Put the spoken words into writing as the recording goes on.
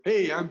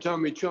Hey, I'm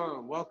Tommy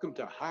Chong. Welcome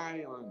to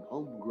High on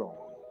Homegrown.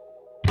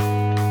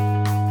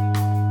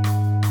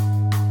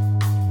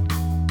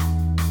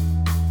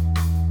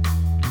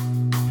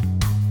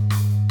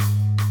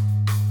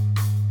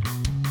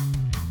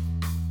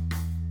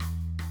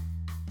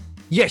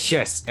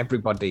 Yes,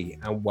 everybody,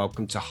 and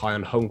welcome to High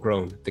on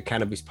Homegrown, the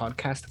cannabis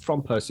podcast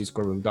from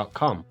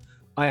Percy'sGrowroom.com.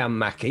 I am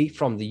Mackie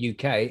from the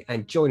UK,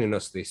 and joining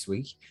us this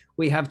week,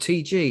 we have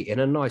TG in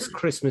a nice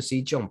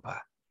Christmassy jumper.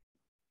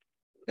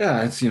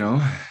 Yeah, it's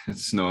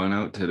snowing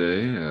out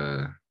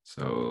today.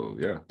 So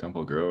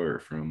Temple Grower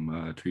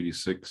from Treaty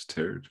 6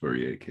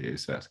 territory, aka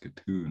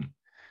Saskatoon.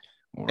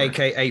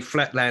 AKA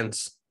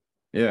Flatlands.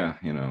 Yeah,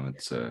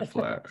 it's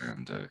flat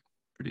and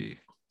pretty.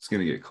 It's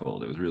gonna get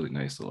cold. It was really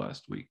nice the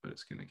last week, but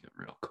it's gonna get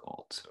real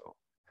cold. So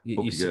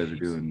hope you guys are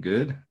doing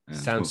good.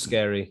 Sounds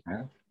scary.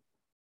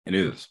 It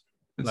is.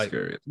 It's like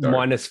scary. It's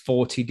minus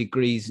 40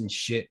 degrees and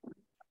shit.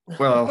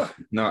 Well,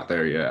 not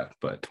there yet,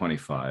 but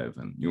 25,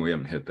 and we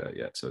haven't hit that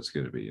yet, so it's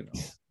going to be,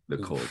 the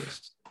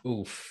coldest.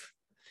 Oof.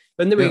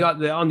 And then we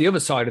got on the other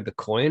side of the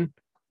coin,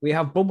 we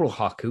have Bubble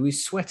Hawk, who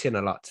is sweating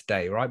a lot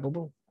today, right,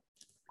 Bubble?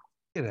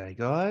 G'day,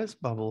 guys.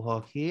 Bubble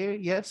Hawk here.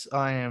 Yes,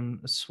 I am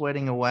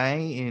sweating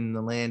away in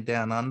the land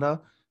down under,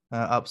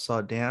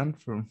 upside down,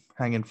 from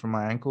hanging from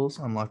my ankles,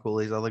 unlike all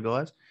these other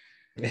guys.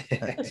 But,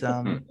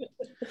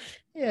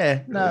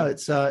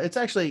 it's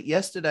actually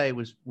yesterday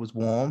was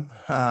warm.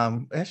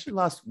 Actually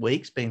last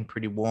week's been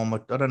pretty warm.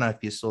 I don't know if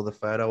you saw the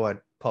photo I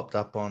popped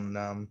up on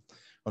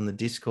the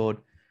Discord.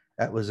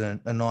 That was a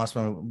nice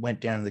one. We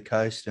went down to the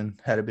coast and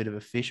had a bit of a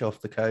fish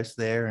off the coast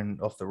there and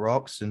off the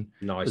rocks, and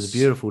nice. It was a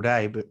beautiful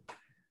day. But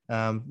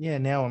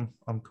now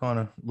I'm kind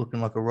of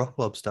looking like a rock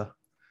lobster.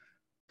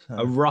 So,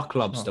 a rock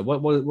lobster.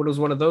 What does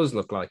one of those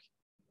look like?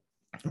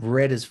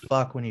 Red as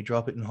fuck when you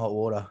drop it in hot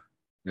water.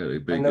 Yeah, a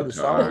big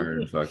guitar,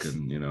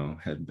 fucking,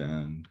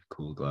 headband,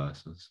 cool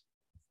glasses.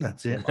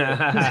 That's it.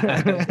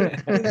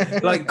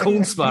 Like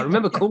Cool Spot.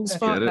 Remember Cool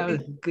Spot? That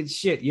was good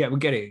shit. Yeah, we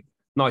get it.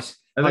 Nice.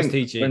 Nice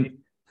teaching.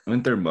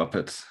 Weren't there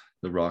Muppets,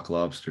 the rock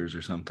lobsters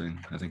or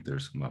something? I think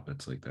there's some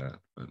Muppets like that.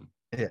 But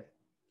yeah.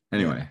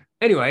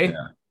 Anyway,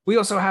 we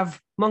also have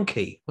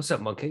Monkey. What's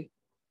up, Monkey?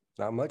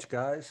 Not much,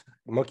 guys.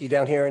 Monkey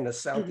down here in the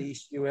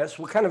southeast U.S.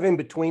 We're kind of in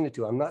between the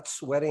two. I'm not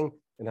sweating,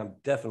 and I'm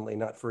definitely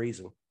not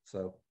freezing.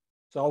 So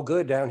it's all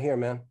good down here,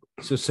 man.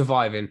 So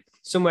surviving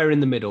somewhere in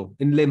the middle,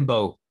 in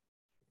limbo,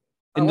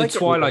 in the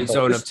twilight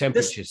zone of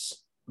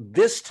temperatures.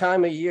 This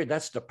time of year,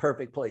 that's the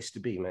perfect place to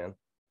be, man.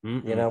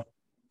 Mm-mm.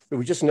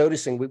 We're just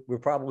noticing we're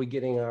probably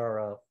getting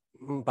our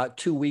about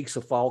 2 weeks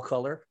of fall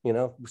color.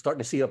 We're starting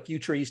to see a few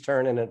trees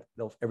turn, and then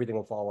everything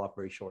will fall off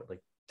very shortly.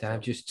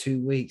 Damn, just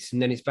 2 weeks,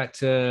 and then it's back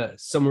to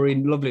summery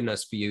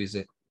loveliness for you, is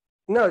it?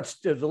 No, it's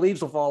the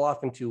leaves will fall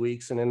off in 2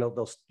 weeks, and then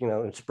they'll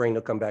in spring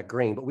they'll come back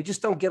green. But we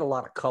just don't get a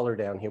lot of color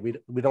down here.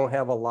 We don't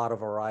have a lot of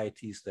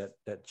varieties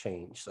that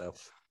change. So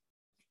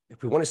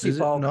if we want to see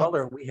fall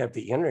color, we have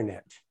the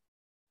internet.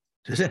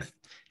 Does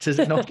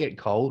it not get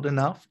cold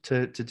enough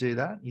to do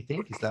that? You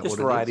think? Is that just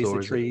what varieties it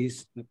is, of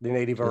trees, the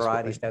native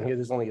varieties down here?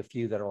 There's only a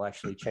few that will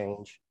actually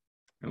change.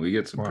 And we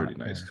get some pretty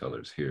nice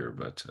colors here,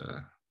 but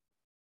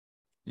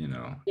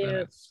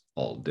it's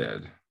all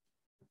dead.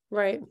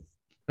 Right.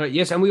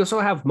 Yes, and we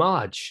also have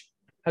Marge.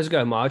 How's it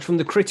going, Marge? From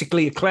the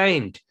critically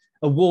acclaimed,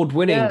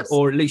 award-winning,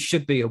 or at least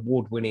should be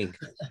award-winning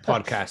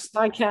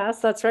podcast.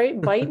 That's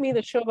right. Bite Me,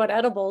 the show about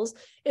edibles.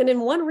 And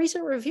in one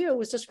recent review, it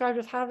was described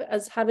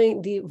as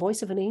having the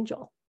voice of an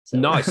angel. So.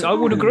 Nice. I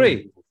would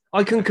agree.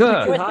 I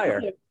concur.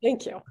 Higher.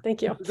 Thank you.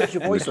 That's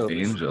your voice.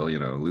 Angel,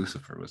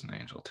 Lucifer was an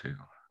angel too.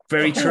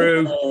 Very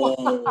true.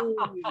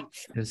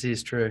 This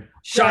is true.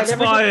 Shots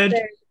fired.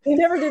 He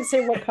never did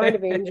say what kind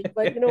of angel,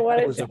 but you know what?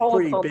 It was a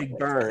pretty big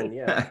burn.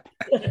 Yeah.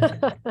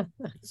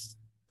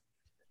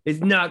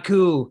 It's not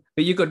cool.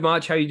 But you good,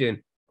 Marge? How you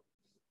doing?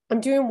 I'm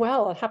doing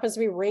well. It happens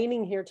to be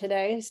raining here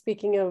today.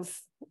 Speaking of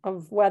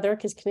weather,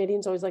 because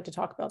Canadians always like to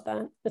talk about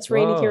that. It's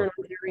raining here in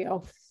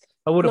Ontario.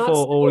 I would have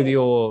thought all of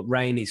your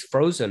rain is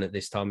frozen at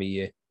this time of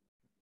year.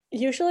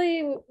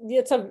 Usually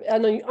it's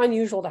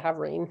unusual to have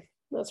rain.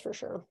 That's for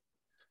sure.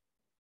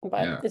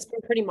 But it's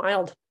been pretty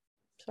mild.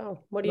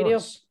 So what do you do?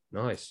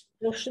 Nice.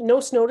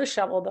 No snow to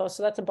shovel though,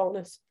 so that's a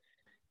bonus.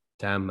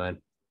 Damn, man.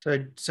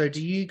 So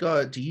do you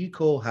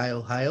call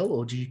hail,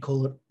 or do you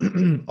call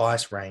it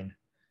ice rain?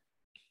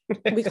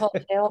 We call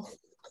it hail.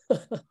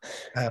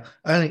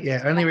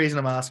 Only reason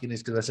I'm asking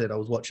is because I said I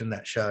was watching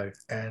that show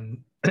and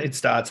it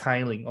starts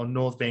hailing on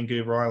North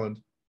Vancouver Island,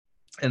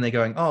 and they're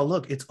going, "Oh,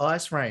 look, it's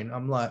ice rain."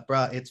 I'm like,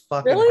 "Bruh, it's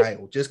fucking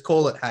hail. Just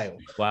call it hail."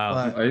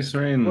 Wow, ice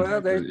rain.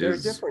 Well, there are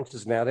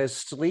differences now. There's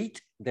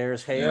sleet,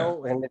 there's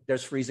hail, and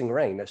there's freezing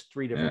rain. There's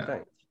three different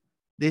things.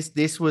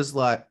 This was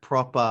like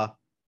proper,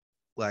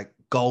 like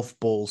golf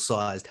ball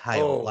sized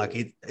hail. Like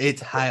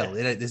it's hail.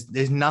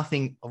 There's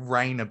nothing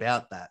rain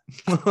about that.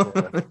 You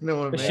know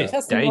what I mean?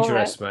 It's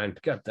dangerous, man.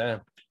 God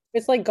damn.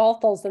 It's like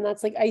golf balls, and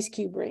that's like ice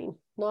cube rain,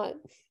 not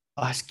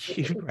ice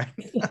cube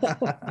rain.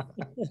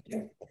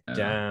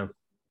 Damn.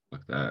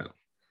 Like that.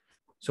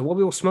 So what are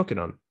we all smoking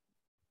on?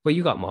 Well,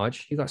 you got,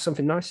 Marge? You got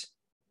something nice?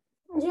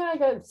 Yeah, I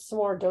got some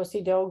more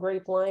do-si-do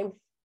grape lime.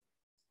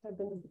 I've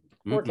been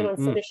working on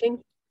finishing.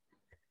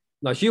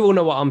 No, you all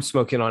know what I'm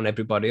smoking on,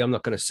 everybody. I'm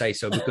not going to say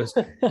so because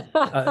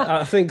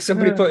I think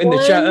somebody put in the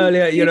chat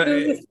earlier,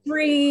 2,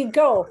 3,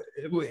 go.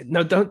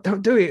 No,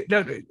 don't do it.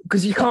 No,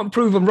 because you can't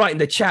prove them right in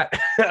the chat.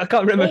 I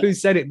can't remember who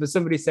said it, but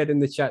somebody said in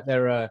the chat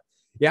there,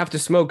 you have to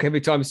smoke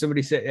every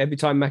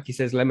time Mackie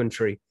says lemon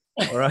tree.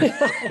 All right.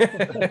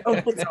 Oh,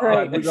 that's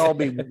great. We'd all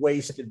be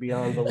wasted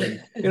beyond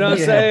belief. You know what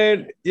I'm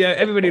saying? Yeah,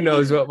 everybody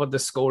knows what the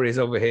score is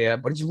over here,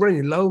 but it's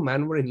running low,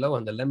 man. Running low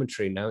on the lemon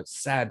tree now.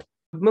 It's sad.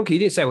 Monkey, you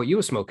didn't say what you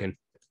were smoking.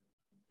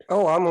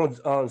 Oh, I'm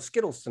on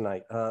Skittles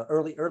tonight.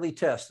 Early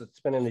test. It's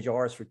been in the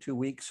jars for 2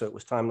 weeks, so it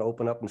was time to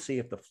open up and see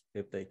if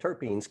the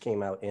terpenes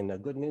came out. And the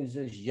good news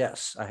is,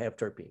 yes, I have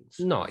terpenes.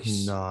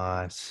 Nice.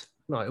 Nice.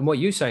 And what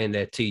are you saying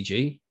there,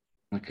 TG?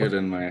 Look it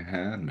in my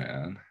hand,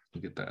 man.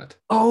 Look at that.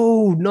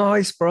 Oh,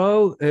 nice,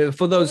 bro.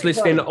 For those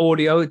listening to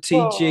audio,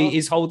 TG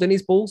is holding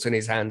his balls in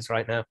his hands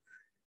right now.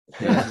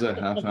 Yeah, this is a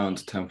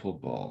half-ounce Temple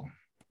ball.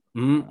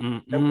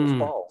 Temple's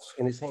balls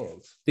in his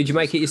hands. Did you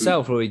make it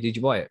yourself or did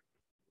you buy it?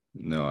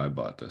 No, I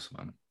bought this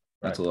one.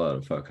 That's a lot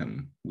of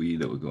fucking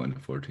weed that would go into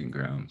 14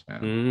 grams,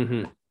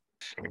 man.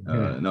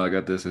 Mm-hmm. No, I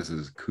got this. This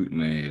is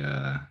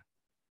Kootenai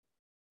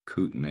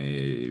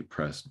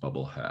pressed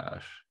bubble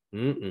hash.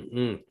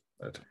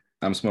 But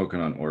I'm smoking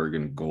on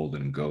Oregon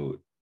Golden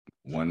Goat,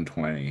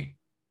 120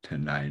 to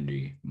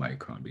 90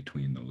 micron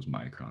between those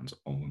microns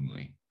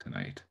only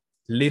tonight.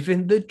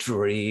 Living the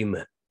dream.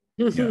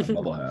 Yeah,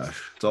 bubble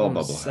hash. It's all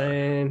bubble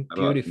hash.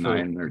 Beautiful.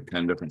 9 or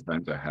 10 different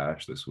kinds of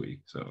hash this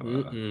week.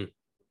 So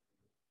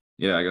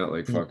yeah, I got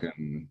like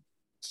fucking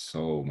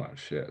so much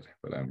shit,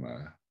 but I'm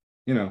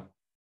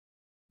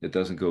it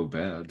doesn't go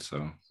bad,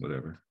 so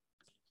whatever.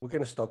 We're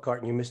gonna start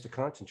carting you Mr.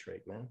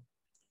 Concentrate, man.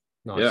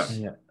 Nice.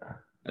 Yeah.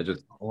 I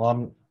just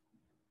I'm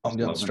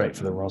going straight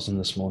for the rosin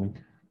this morning.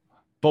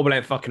 Bobble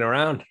ain't fucking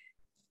around.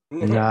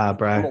 Nah,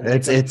 bro.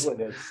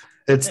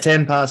 It's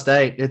 10 past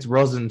 8. It's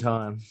rosin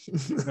time.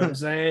 You know what I'm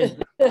saying?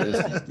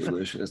 this is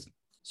delicious.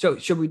 So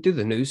should we do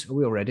the news? Are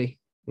we all ready?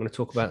 I'm going to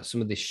talk about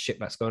some of this shit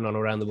that's going on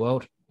around the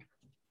world.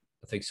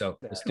 I think so.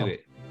 Let's do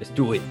it. Let's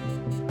do it.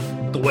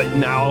 Do it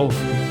now.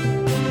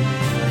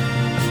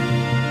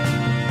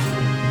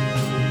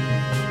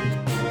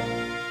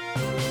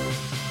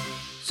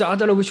 So I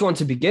don't know which one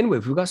to begin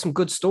with. We've got some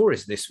good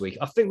stories this week.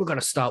 I think we're going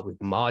to start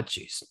with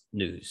Margie's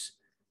news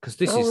because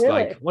this is really?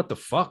 like, what the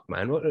fuck,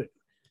 man?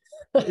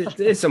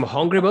 There's some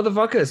hungry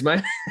motherfuckers,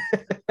 man.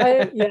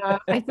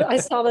 I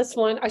saw this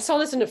one. I saw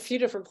this in a few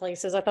different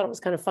places. I thought it was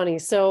kind of funny.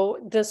 So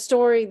the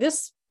story,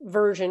 this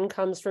version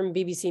comes from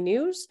BBC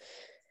News,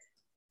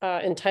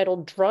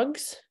 entitled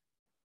 "Drugs."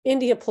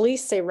 India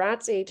police say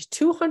rats ate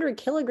 200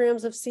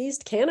 kilograms of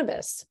seized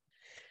cannabis.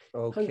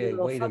 Okay,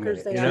 wait a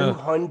minute.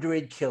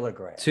 200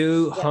 kilograms.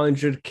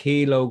 200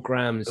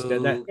 kilograms.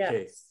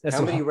 Okay.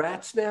 How many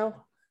rats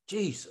now?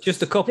 Jesus.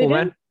 Just a couple,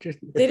 man.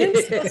 They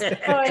didn't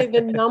specify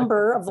the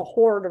number of the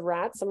horde of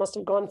rats. I must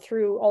have gone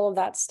through all of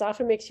that stuff.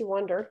 It makes you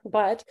wonder.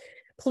 But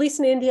police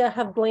in India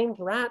have blamed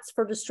rats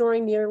for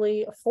destroying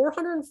nearly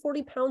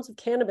 440 pounds of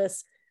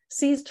cannabis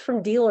seized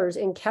from dealers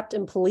and kept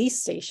in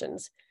police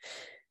stations.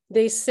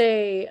 They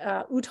say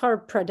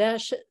Uttar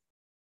Pradesh,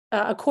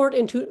 a court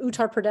in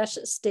Uttar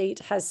Pradesh state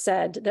has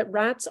said that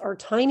rats are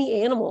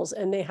tiny animals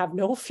and they have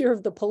no fear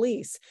of the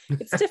police.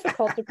 It's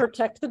difficult to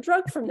protect the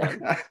drug from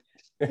them.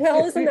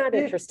 Well, isn't that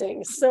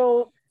interesting?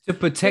 So to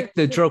protect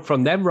the drug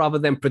from them rather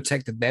than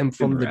protect them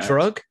from the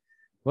drug?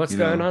 What's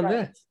going on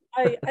there?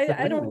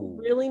 I don't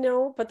really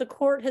know, but the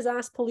court has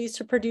asked police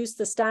to produce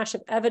the stash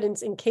of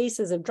evidence in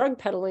cases of drug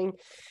peddling.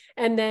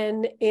 And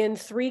then in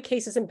 3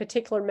 cases in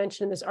particular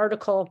mentioned in this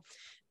article,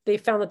 they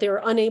found that they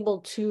were unable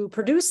to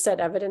produce said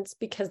evidence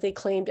because they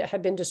claimed it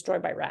had been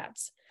destroyed by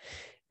rats.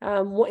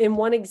 In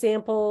one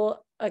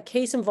example, a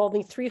case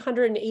involving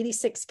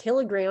 386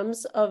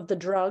 kilograms of the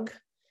drug,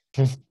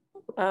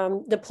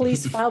 the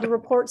police filed a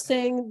report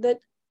saying that,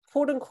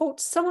 quote unquote,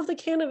 some of the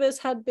cannabis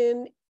had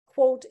been,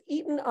 quote,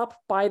 eaten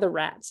up by the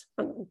rats,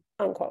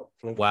 unquote.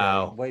 Okay,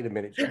 wow. Wait a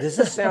minute. Does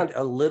this sound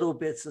a little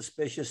bit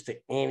suspicious to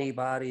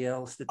anybody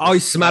else? I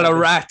smell a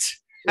rat.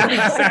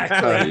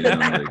 I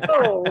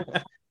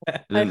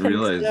didn't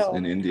realize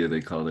in India they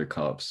call their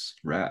cops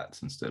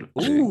rats instead of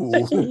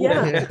pigs.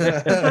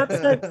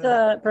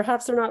 Yeah.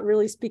 Perhaps they're not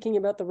really speaking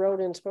about the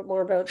rodents, but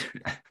more about.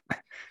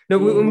 No,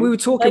 we were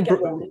talking.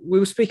 We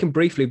were speaking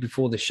briefly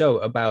before the show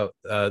about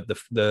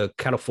the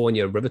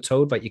California river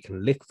toad that you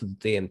can lick for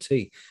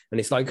DMT, and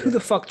it's like, who the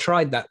fuck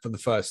tried that for the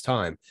first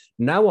time?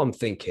 Now I'm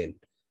thinking,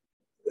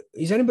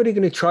 is anybody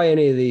going to try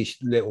any of these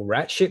little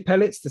rat shit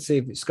pellets to see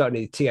if it's got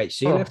any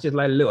THC left? Just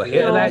like a little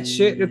hit of that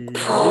shit. You can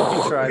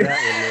try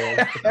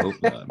that one, man.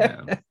 Hope not,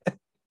 man.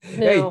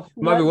 Hey, it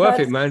might be worth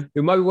it, man.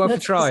 It might be worth a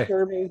try.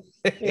 Disturbing.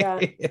 Yeah.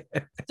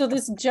 So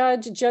this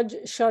Judge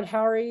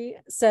Chaudhary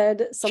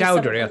said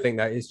Chowdhury, I think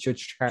that is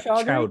Judge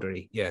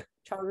Chowdhury. Yeah.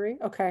 Chowdhury.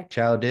 Okay.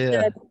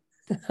 Chowdhury.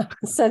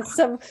 Said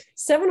some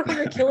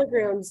 700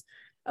 kilograms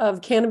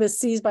of cannabis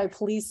seized by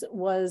police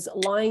was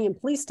lying in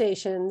police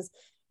stations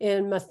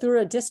in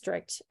Mathura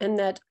district, and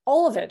that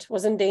all of it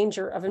was in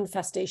danger of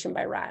infestation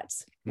by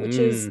rats, which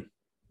is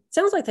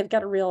sounds like they've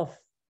got a real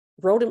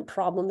rodent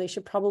problem they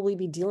should probably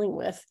be dealing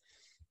with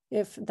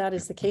if that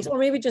is the case, or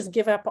maybe just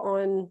give up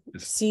on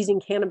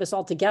seizing cannabis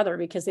altogether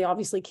because they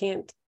obviously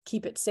can't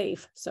keep it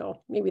safe.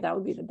 So maybe that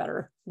would be the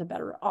better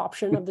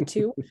option of the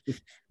two.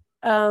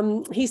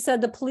 He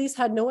said the police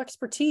had no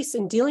expertise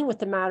in dealing with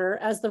the matter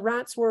as the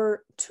rats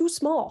were too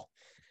small.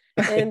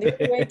 And the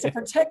way to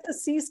protect the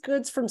seized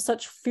goods from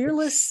such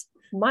fearless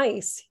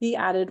mice, he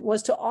added,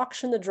 was to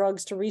auction the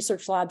drugs to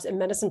research labs and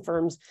medicine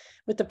firms,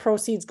 with the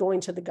proceeds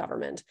going to the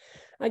government.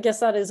 I guess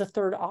that is a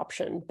third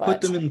option. But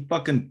put them in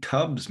fucking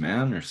tubs,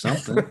 man, or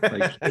something.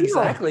 Like,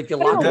 exactly. If you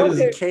lock them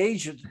in a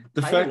cage,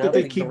 the fact that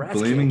they keep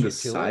blaming the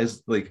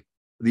size, like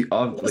the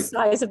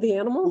size of the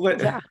animal. What?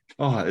 Yeah.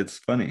 Oh, it's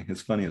funny.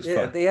 It's funny as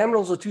fuck. The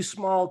animals are too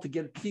small to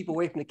keep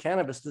away from the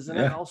cannabis. Doesn't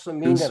that also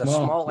mean that a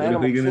small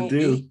animal can't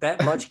eat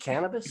that much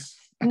cannabis?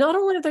 Not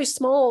only are they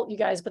small, you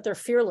guys, but they're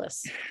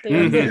fearless. They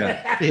don't give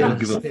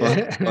a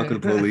fuck. Fucking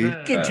police.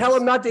 You can tell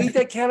them not to eat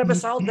that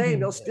cannabis all day,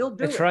 and they'll still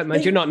do it. That's right, man.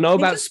 Do you not know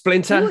about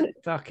Splinter?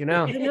 Fucking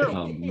hell.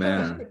 Oh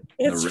man,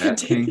 it's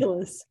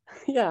ridiculous.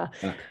 Yeah.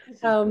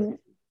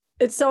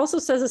 It also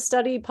says a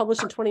study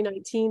published in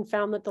 2019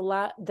 found that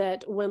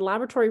that when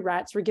laboratory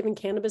rats were given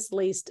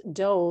cannabis-laced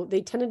dough,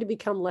 they tended to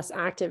become less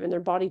active, and their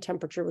body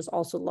temperature was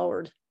also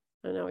lowered.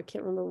 I know I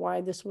can't remember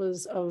why this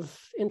was of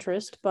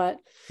interest, but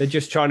they're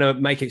just trying to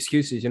make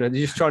excuses. They're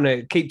just trying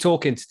to keep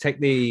talking to take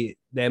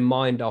their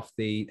mind off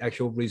the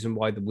actual reason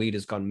why the weed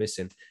has gone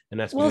missing. And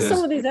that's because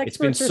some of these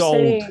experts are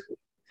saying,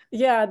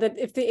 that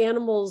if the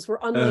animals were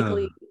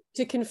unlikely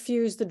to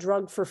confuse the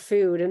drug for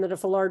food, and that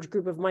if a large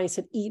group of mice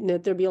had eaten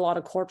it, there'd be a lot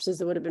of corpses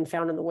that would have been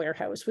found in the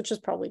warehouse, which is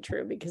probably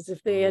true, because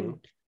if they had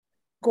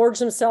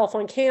gorged themselves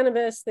on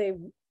cannabis,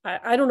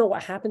 I don't know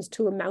what happens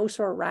to a mouse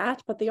or a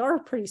rat, but they are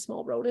pretty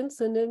small rodents,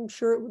 and I'm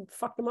sure it would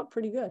fuck them up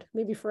pretty good,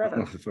 maybe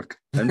forever.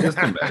 I'm just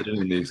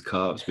imagining these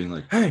cops being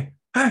like, hey,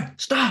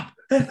 stop.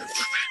 Shoot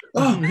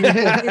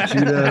at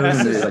him.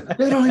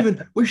 They don't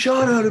even, we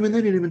shot at him and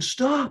they didn't even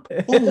stop.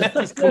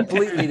 It's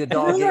completely the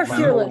dog ate my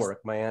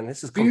homework, man.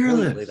 This is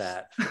completely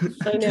that.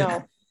 I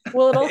know.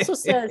 Well, it also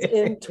says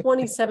in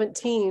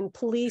 2017,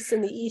 police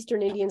in the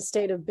eastern Indian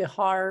state of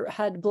Bihar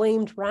had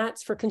blamed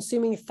rats for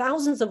consuming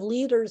thousands of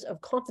liters of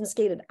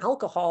confiscated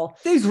alcohol.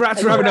 These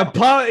rats are having a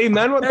party,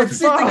 man. What the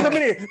fuck?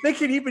 They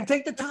can even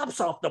take the tops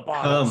off the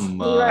bottles.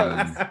 Come on.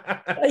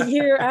 Right. A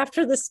year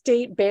after the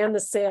state banned the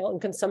sale and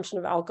consumption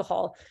of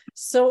alcohol.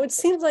 So it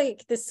seems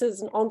like this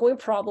is an ongoing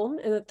problem,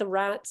 and that the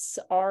rats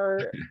are,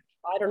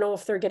 I don't know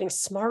if they're getting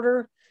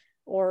smarter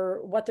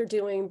or what they're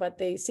doing, but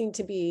they seem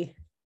to be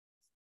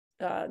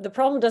the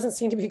problem doesn't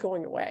seem to be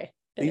going away.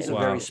 These are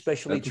very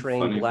specially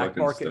trained black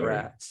market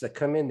rats that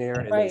come in there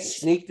and they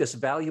sneak this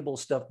valuable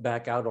stuff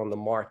back out on the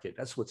market.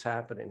 That's what's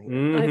happening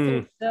here. I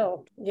think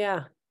so.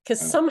 Yeah.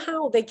 Because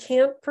somehow they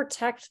can't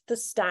protect the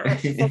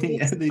stash of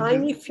these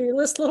tiny,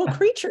 fearless little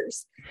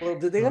creatures. Well,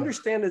 do they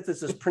understand that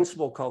there's this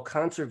principle called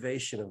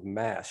conservation of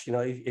mass?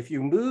 If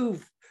you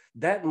move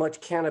that much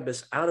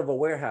cannabis out of a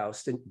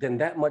warehouse, then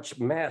that much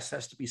mass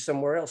has to be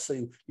somewhere else.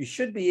 So you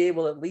should be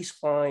able to at least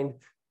find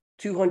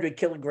 200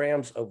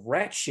 kilograms of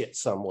rat shit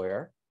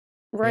somewhere.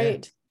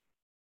 Right.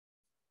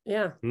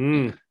 Yeah.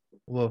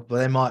 Well,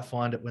 they might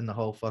find it when the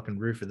whole fucking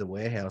roof of the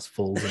warehouse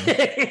falls in.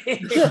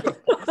 The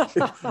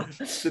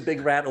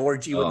big rat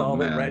orgy with all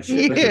the rat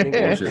shit.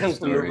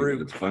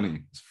 It's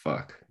funny as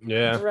fuck.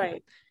 Yeah.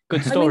 Right.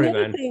 Good story,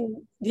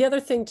 the other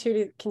thing too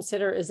to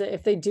consider is that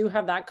if they do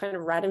have that kind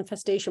of rat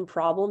infestation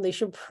problem, they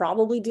should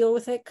probably deal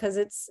with it, because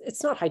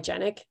it's not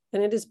hygienic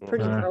and it is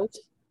pretty gross.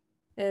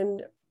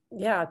 And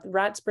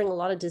rats bring a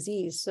lot of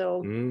disease.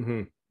 So,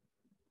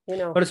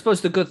 But I suppose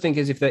the good thing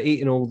is if they're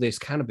eating all this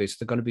cannabis,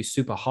 they're going to be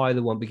super high.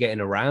 They won't be getting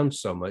around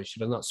so much.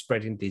 They're not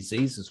spreading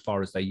disease as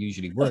far as they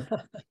usually would.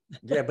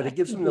 Yeah, but it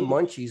gives them the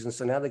munchies. And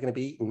so now they're going to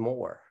be eating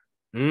more.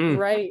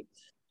 Right.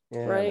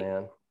 Yeah, right.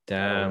 Man.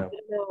 Damn.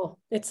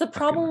 It's a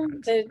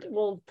problem that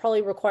will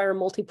probably require a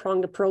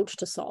multi-pronged approach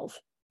to solve.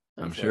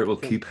 I'm sure it will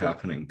keep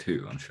happening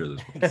too. I'm sure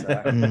there's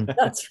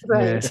That's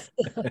right.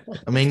 Yeah.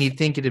 I mean, you'd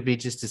think it'd be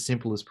just as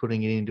simple as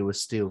putting it into a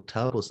steel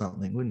tub or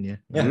something, wouldn't you?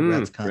 Yeah.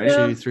 Rats can't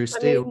chew through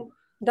steel. I mean,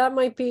 that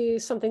might be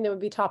something that would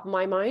be top of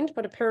my mind,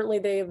 but apparently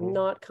they have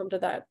not come to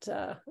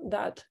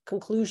that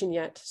conclusion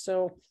yet.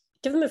 So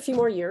give them a few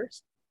more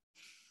years.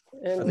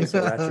 And I think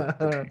the rats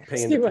are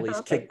paying the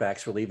police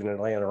kickbacks for leaving it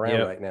laying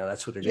around right now.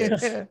 That's what it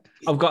is.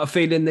 I've got a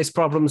feeling this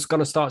problem's going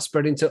to start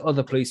spreading to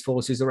other police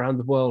forces around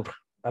the world.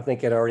 I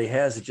think it already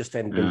has. It just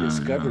hadn't been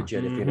discovered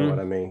yet, if you know what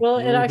I mean. Well,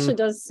 it actually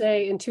does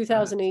say in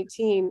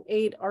 2018,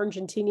 8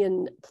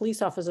 Argentinian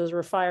police officers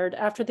were fired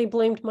after they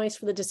blamed mice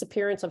for the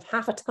disappearance of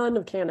half a ton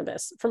of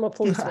cannabis from a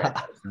police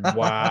warehouse.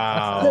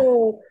 Wow.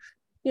 So,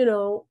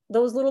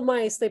 those little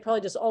mice, they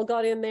probably just all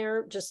got in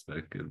there, just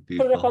put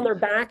it up on their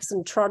backs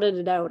and trotted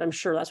it out. I'm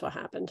sure that's what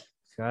happened.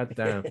 God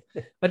damn.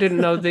 I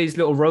didn't know these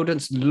little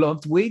rodents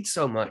loved weed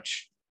so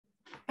much.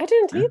 I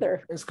didn't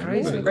either. It's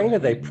crazy. What strain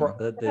they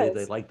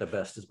like the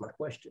best is my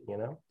question,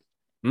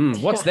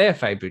 What's their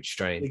favorite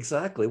strain?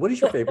 Exactly. What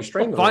is your favorite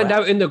strain? Find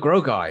out in the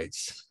grow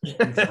guides.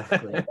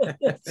 Exactly.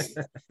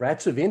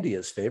 Rats of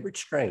India's favorite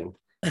strain.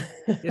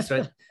 Yes,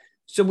 right.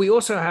 So we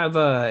also have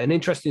an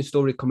interesting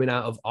story coming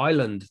out of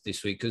Ireland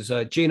this week because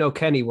Gino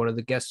Kenny, one of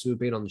the guests who've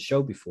been on the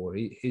show before,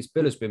 his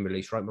bill has been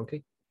released, right,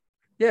 Monkey?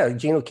 Yeah,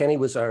 Gino Kenny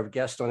was our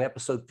guest on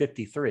episode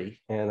 53,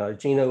 and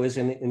Gino is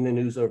in the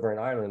news over in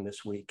Ireland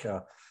this week.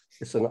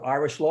 It's an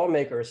Irish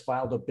lawmaker has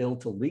filed a bill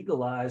to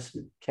legalize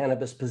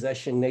cannabis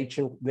possession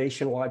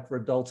nationwide for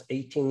adults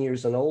 18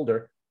 years and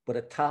older, but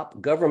a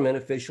top government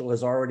official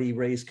has already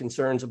raised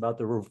concerns about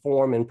the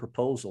reform and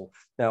proposal.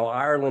 Now,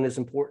 Ireland is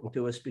important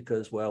to us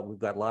because, well, we've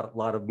got a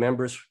lot of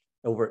members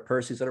over at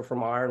Percy's that are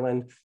from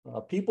Ireland.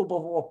 People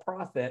Before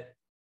Profit,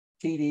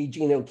 TD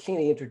Gino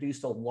Kenny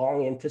introduced a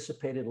long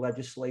anticipated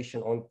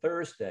legislation on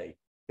Thursday.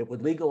 It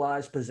would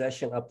legalize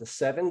possession up to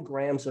 7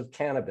 grams of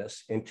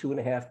cannabis and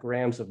 2.5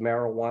 grams of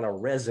marijuana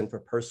resin for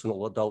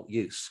personal adult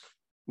use.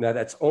 Now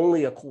that's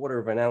only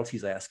 1/4 of an ounce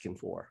he's asking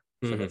for.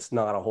 So that's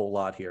not a whole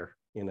lot here.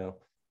 You know,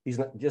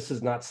 this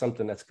is not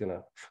something that's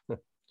gonna,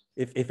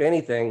 if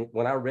anything,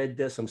 when I read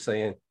this, I'm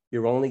saying,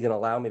 you're only going to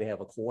allow me to have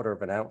 1/4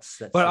 of an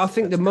ounce. But I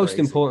think the most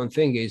important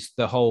thing is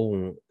the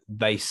whole,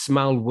 they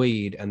smell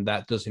weed and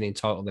that doesn't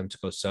entitle them to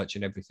go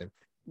searching everything.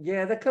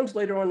 Yeah, that comes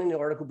later on in the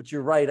article, but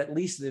you're right. At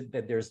least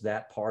that there's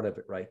that part of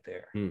it right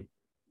there.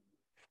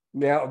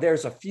 Now,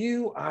 there's a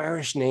few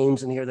Irish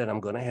names in here that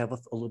I'm going to have a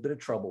little bit of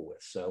trouble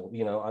with. So,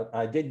 you know,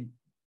 I did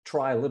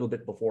try a little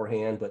bit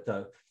beforehand, but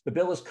the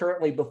bill is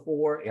currently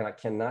before, and I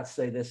cannot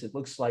say this, it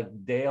looks like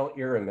Dale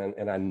Ehrman,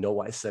 and I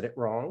know I said it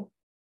wrong.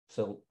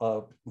 So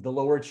the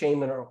lower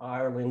chamber of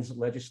Ireland's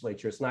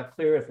legislature, it's not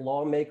clear if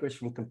lawmakers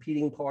from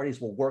competing parties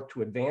will work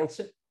to advance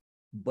it,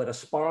 but a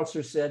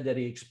sponsor said that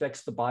he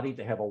expects the body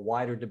to have a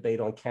wider debate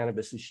on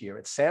cannabis this year.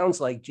 It sounds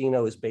like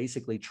Gino is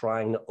basically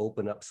trying to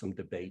open up some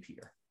debate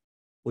here,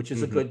 which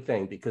is a good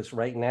thing because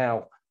right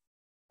now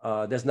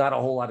there's not a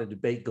whole lot of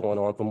debate going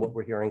on from what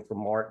we're hearing from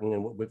Martin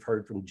and what we've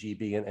heard from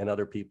GB and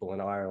other people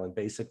in Ireland.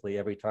 Basically,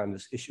 every time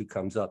this issue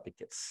comes up, it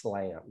gets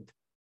slammed.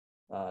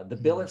 The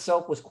bill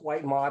itself was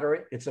quite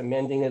moderate. It's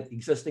amending an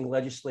existing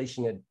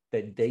legislation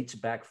that dates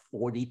back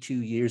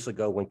 42 years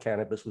ago when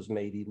cannabis was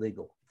made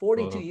illegal.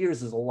 42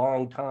 years is a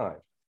long time.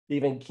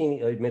 Even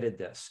Kenny admitted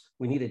this.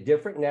 We need a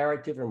different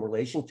narrative in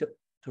relation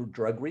to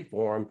drug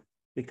reform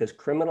because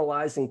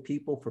criminalizing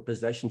people for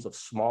possessions of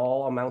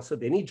small amounts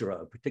of any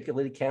drug,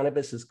 particularly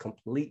cannabis, is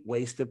complete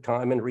waste of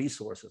time and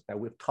resources. Now,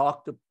 we've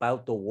talked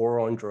about the war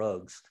on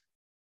drugs.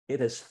 It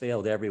has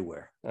failed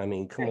everywhere. I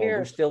mean, come on,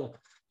 we're still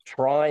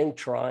trying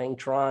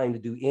to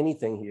do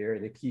anything here.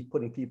 They keep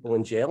putting people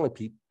in jail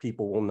and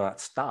people will not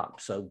stop.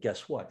 So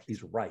guess what?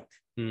 He's right.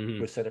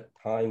 We've said it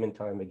time and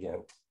time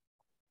again.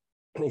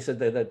 And he said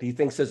that he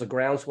thinks there's a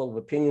groundswell of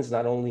opinions,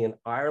 not only in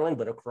Ireland,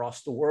 but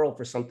across the world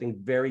for something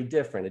very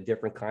different, a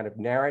different kind of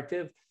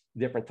narrative,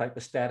 different type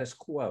of status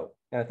quo.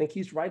 And I think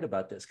he's right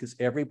about this because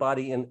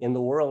everybody in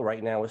the world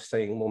right now is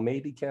saying, well,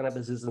 maybe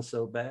cannabis isn't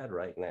so bad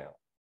right now.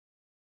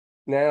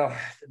 Now,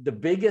 the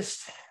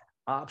biggest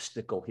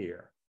obstacle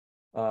here,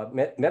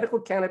 medical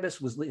cannabis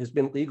has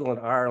been legal in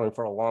Ireland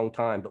for a long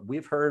time, but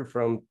we've heard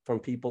from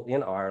people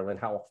in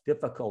Ireland how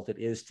difficult it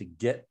is to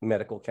get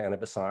medical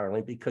cannabis in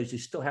Ireland because you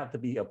still have to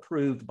be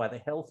approved by the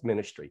health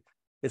ministry.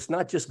 It's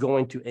not just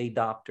going to a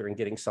doctor and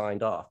getting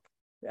signed off.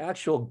 The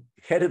actual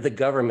head of the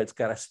government's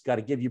got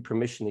to give you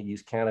permission to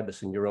use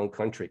cannabis in your own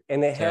country,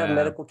 and they have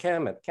medical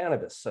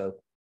cannabis. So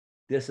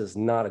this is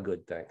not a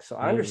good thing. So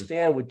I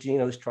understand what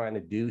Gino's trying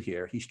to do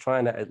here. He's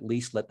trying to at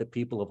least let the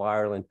people of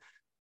Ireland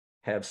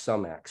have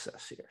some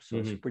access here. So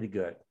it's pretty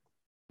good.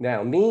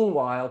 Now,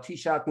 meanwhile,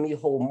 Taoiseach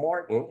Micheál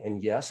Martin,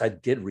 and yes, I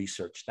did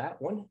research that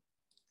one,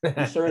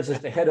 who serves as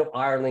the head of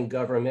Ireland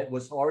government,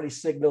 was already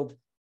signaled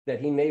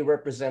that he may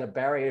represent a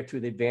barrier to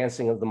the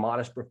advancing of the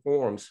modest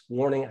reforms,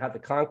 warning about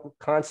the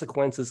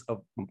consequences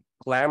of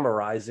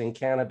glamorizing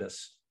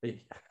cannabis.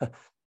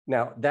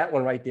 Now, that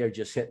one right there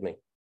just hit me.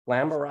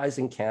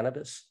 Glamorizing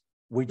cannabis.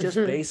 We just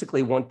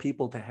basically want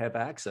people to have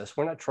access.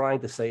 We're not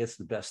trying to say it's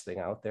the best thing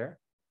out there.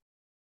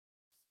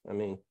 I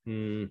mean,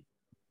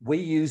 we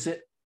use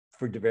it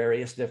for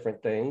various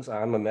different things.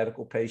 I'm a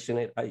medical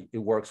patient. It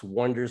works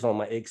wonders on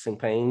my aches and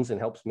pains and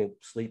helps me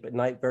sleep at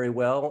night very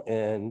well.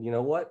 And you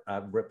know what?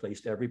 I've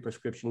replaced every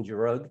prescription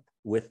drug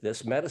with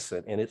this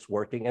medicine and it's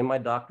working. And my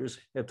doctors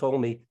have told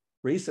me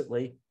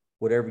recently,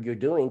 whatever you're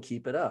doing,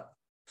 keep it up.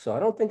 So I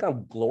don't think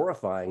I'm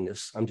glorifying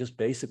this. I'm just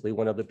basically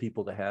one of the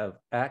people to have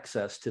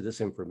access to this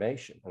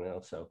information, you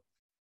know, so.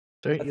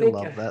 Don't you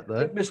love that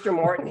though? Mr.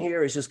 Martin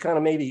here is just kind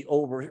of maybe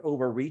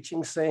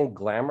overreaching, saying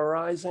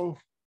glamorizing.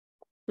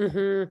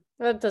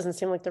 That doesn't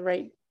seem like the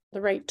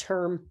right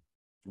term.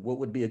 What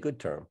would be a good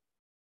term?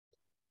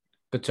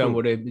 Good term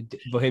would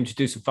for him to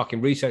do some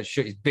fucking research,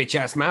 shut his bitch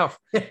ass mouth.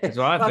 That's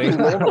what I think.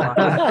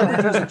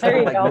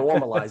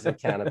 Normalizing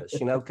cannabis,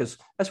 you know, because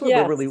that's what we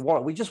really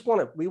want. We just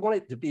want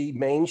it to be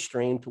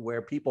mainstream to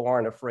where people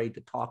aren't afraid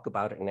to talk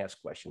about it and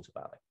ask questions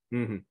about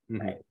it.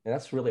 Right. And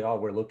that's really all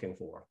we're looking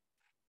for.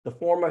 The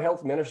former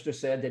health minister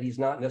said that he's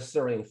not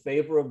necessarily in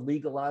favor of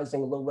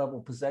legalizing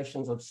low-level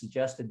possessions. I've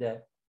suggested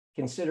that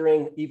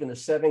considering even the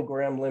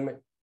 7-gram limit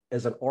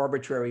as an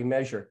arbitrary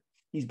measure.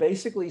 He's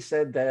basically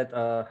said that,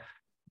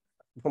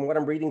 from what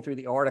I'm reading through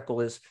the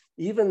article, is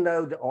even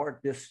though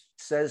this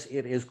says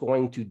it is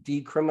going to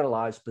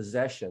decriminalize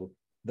possession,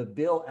 the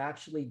bill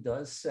actually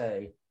does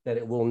say that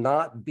it will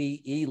not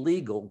be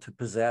illegal to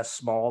possess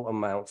small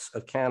amounts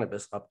of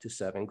cannabis up to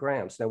 7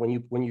 grams. Now, when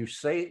you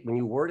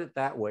word it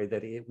that way,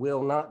 that it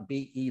will not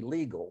be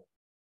illegal,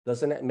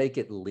 doesn't that make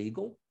it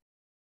legal?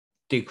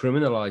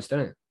 Decriminalized,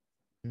 doesn't it?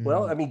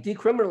 Well, I mean,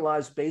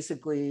 decriminalized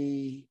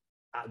basically,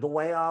 the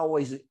way I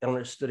always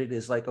understood it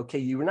is like, okay,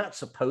 you're not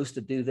supposed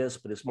to do this,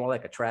 but it's more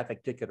like a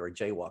traffic ticket or a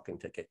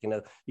jaywalking ticket. You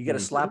know, you get a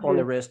slap on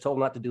the wrist, told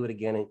not to do it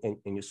again, and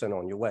you're sent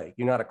on your way.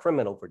 You're not a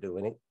criminal for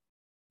doing it.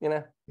 You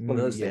know, one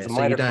of those things, a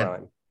minor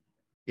crime.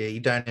 Yeah,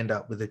 you don't end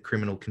up with a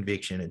criminal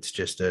conviction. It's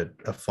just a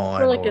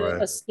fine or like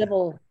a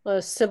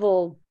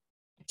civil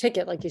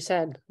ticket, like you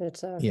said.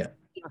 It's yeah,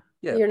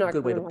 you're not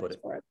good way to put it.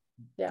 For it.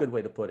 Yeah. Good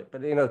way to put it.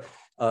 But you know,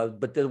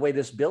 but the way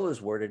this bill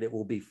is worded, it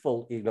will be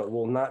full. You know, it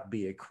will not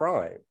be a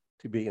crime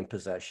to be in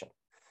possession.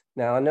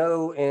 Now, I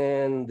know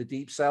in the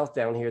deep South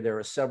down here, there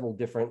are several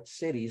different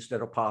cities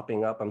that are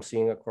popping up. I'm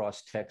seeing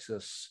across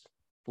Texas,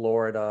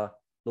 Florida,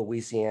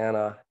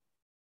 Louisiana.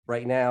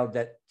 Right now,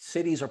 that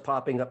cities are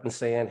popping up and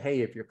saying,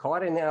 hey, if you're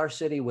caught in our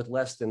city with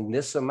less than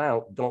this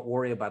amount, don't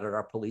worry about it.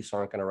 Our police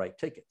aren't going to write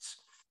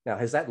tickets. Now,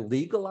 has that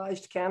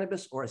legalized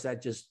cannabis, or is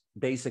that just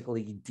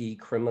basically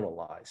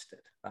decriminalized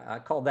it? I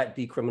call that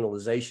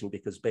decriminalization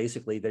because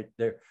basically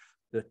the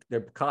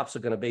cops are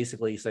going to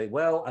basically say,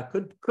 well, I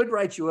could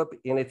write you up,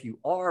 and if you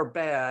are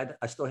bad,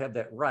 I still have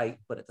that right,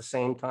 but at the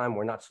same time,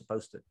 we're not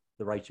supposed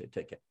to write you a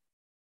ticket.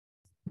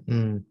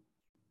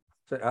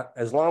 So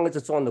as long as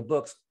it's on the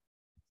books,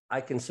 I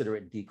consider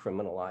it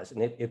decriminalized.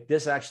 And if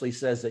this actually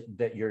says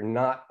that you're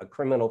not a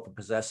criminal for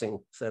possessing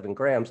 7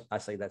 grams, I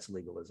say that's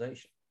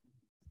legalization.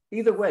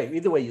 Either way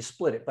you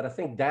split it. But I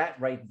think that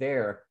right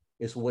there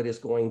is what is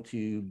going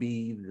to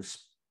be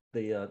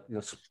the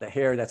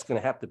hair that's going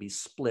to have to be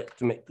split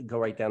to go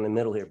right down the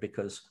middle here,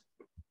 because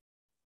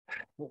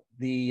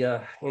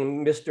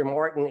Mr.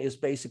 Martin is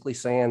basically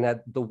saying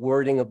that the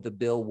wording of the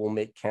bill will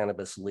make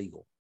cannabis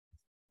legal.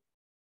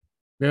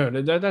 Yeah,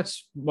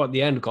 that's what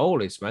the end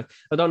goal is, man.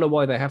 I don't know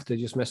why they have to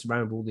just mess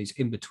around with all these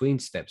in-between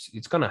steps.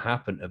 It's going to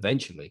happen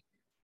eventually.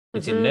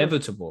 It's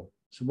inevitable.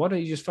 So why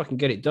don't you just fucking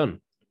get it done?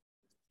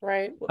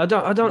 Right. I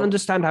don't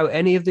understand how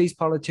any of these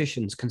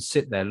politicians can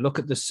sit there, look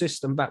at the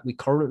system that we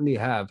currently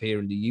have here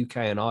in the UK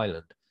and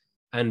Ireland,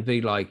 and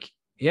be like,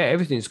 yeah,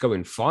 everything's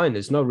going fine.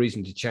 There's no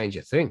reason to change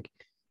a thing.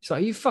 It's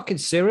like, are you fucking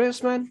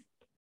serious, man?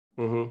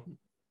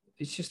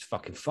 It's just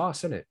fucking farce,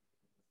 isn't it?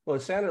 Well,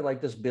 it sounded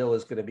like this bill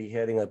is going to be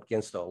heading up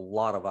against a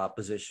lot of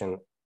opposition.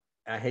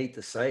 I hate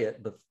to say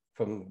it, but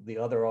from the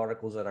other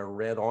articles that I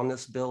read on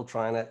this bill,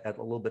 trying to add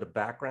a little bit of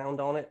background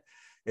on it,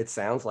 it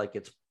sounds like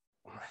it's,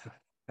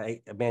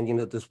 hey, man, you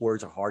know, these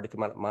words are hard to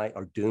come out of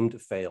are doomed to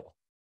fail.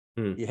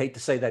 You hate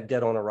to say that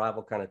dead on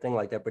arrival kind of thing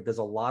like that, but there's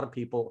a lot of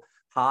people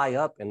high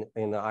up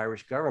in the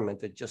Irish government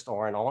that just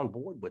aren't on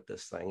board with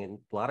this thing. And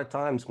a lot of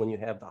times when you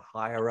have the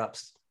higher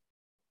ups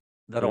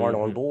that aren't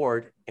on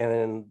board,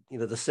 and you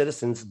know the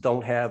citizens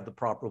don't have the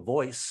proper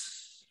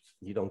voice,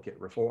 you don't get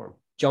reform.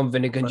 John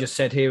Finnegan just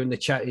said here in the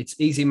chat, it's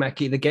easy,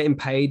 Mackie. They're getting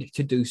paid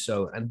to do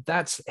so, and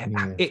that's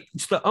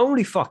it's the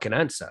only fucking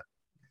answer.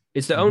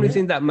 It's the only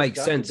thing that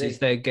makes sense is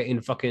they're getting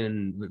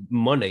fucking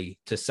money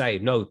to say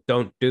no,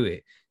 don't do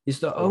it. It's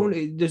the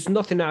only. There's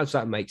nothing else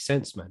that makes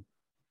sense, man,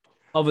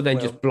 other than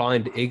just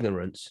blind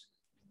ignorance.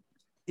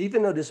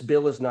 Even though this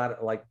bill is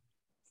not like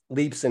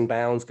leaps and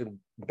bounds going to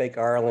make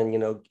Ireland, you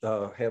know,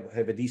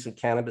 have a decent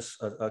cannabis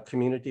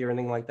community or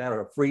anything like that,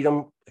 or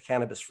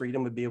cannabis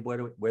freedom would be a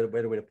better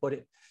way to put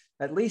it.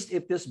 At least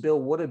if this bill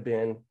would have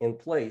been in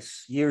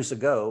place years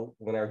ago,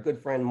 when our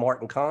good friend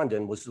Martin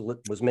Condon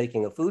was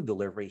making a food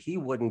delivery, he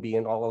wouldn't be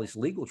in all this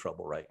legal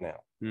trouble right now,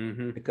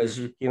 because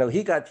you know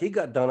he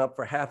got done up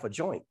for half a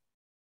joint.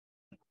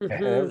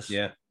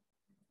 Yeah.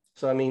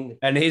 So, I mean,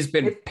 and he's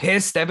been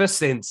pissed ever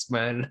since,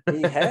 man.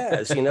 He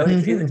has, you know,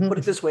 put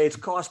it this way, it's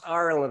cost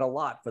Ireland a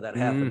lot for that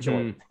half a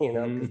joint, you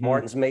know, because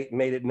Martin's made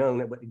it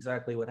known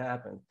exactly what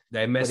happened.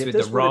 They messed with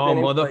the wrong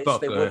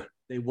motherfucker.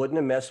 They wouldn't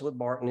have messed with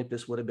Martin if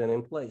this would have been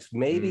in place.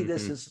 Maybe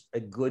this is a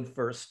good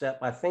first step.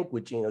 I think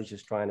what Gino's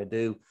just trying to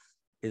do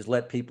is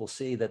let people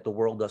see that the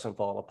world doesn't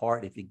fall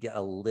apart if you get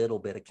a little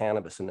bit of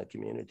cannabis in the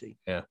community.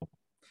 Yeah.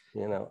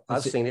 You know,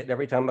 I've seen it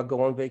every time I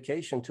go on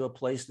vacation to a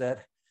place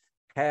that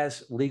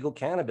has legal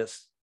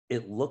cannabis.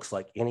 It looks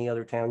like any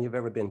other town you've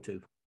ever been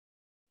to.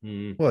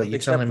 Well, you're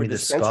telling me the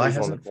sky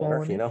hasn't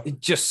fallen? You know, it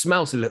just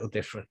smells a little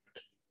different.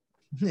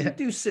 Yeah.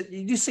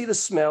 You do see the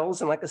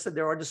smells, and like I said,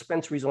 there are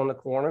dispensaries on the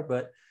corner,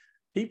 but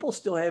people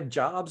still have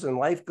jobs and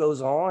life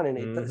goes on, and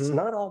it's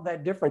not all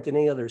that different than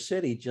any other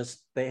city.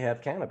 Just they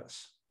have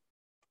cannabis.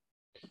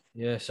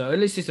 Yeah, so at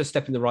least it's a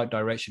step in the right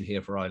direction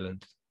here for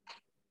Ireland.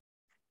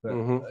 But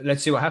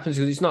let's see what happens,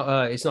 because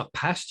it's not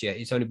passed yet.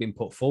 It's only been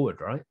put forward,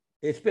 right?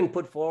 It's been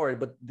put forward,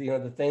 but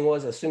the thing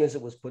was, as soon as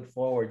it was put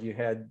forward, you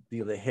had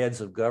the heads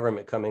of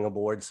government coming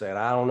aboard saying,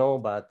 I don't know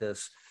about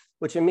this,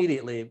 which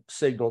immediately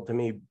signaled to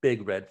me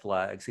big red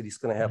flags that he's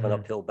going to have an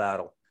uphill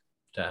battle.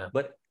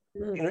 But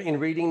in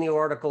reading the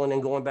article and then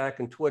going back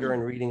on Twitter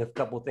and reading a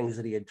couple of things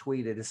that he had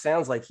tweeted, it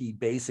sounds like he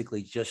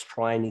basically just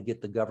trying to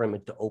get the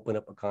government to open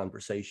up a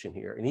conversation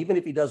here. And even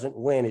if he doesn't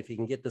win, if he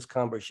can get this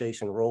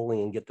conversation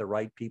rolling and get the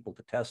right people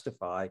to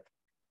testify,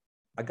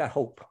 I got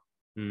hope.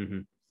 Mm-hmm.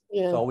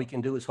 Yeah. So all we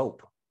can do is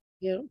hope.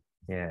 Yeah.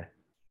 Yeah.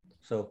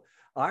 So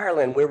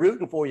Ireland, we're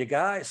rooting for you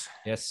guys.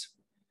 Yes,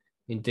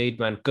 indeed,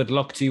 man. Good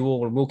luck to you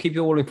all. We'll keep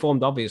you all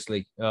informed,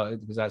 obviously,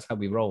 because that's how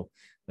we roll.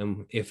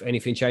 And if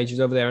anything changes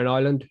over there in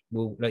Ireland,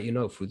 we'll let you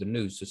know through the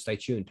news. So stay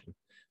tuned.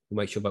 We'll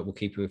make sure that we'll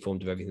keep you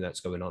informed of everything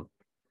that's going on.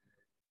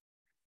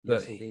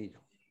 Yes, indeed.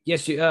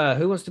 Yes,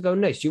 who wants to go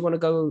next? Do you want to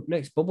go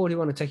next, Bubble? Do you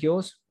want to take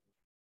yours?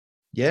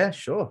 Yeah,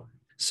 sure.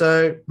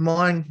 So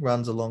mine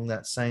runs along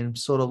that same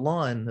sort of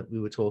line that we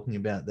were talking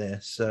about there.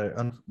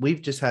 So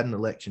we've just had an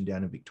election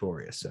down in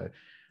Victoria. So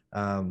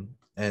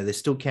they're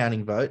still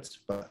counting votes,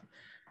 but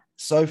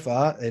so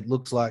far it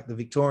looks like the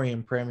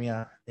Victorian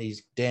Premier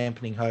is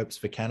dampening hopes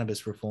for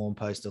cannabis reform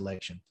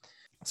post-election.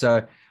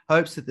 So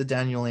hopes that the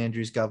Daniel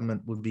Andrews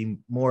government would be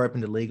more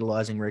open to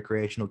legalising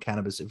recreational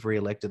cannabis if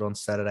re-elected on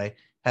Saturday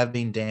have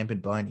been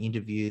dampened by an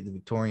interview the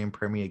Victorian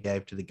Premier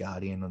gave to The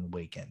Guardian on the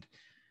weekend.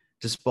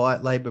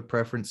 Despite Labor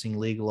preferencing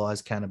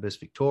legalised cannabis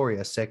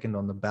Victoria second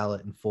on the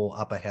ballot in 4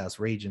 upper house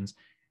regions,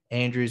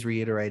 Andrews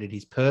reiterated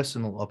his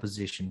personal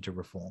opposition to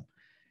reform.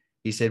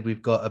 He said,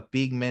 we've got a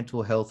big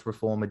mental health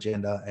reform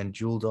agenda and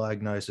dual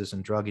diagnosis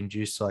and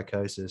drug-induced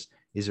psychosis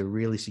is a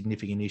really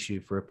significant issue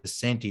for a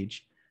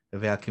percentage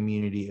of our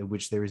community at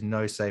which there is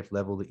no safe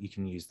level that you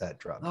can use that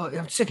drug. Oh,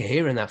 I'm sick of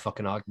hearing that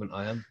fucking argument.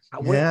 I am.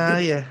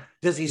 Yeah.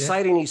 Does he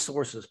cite any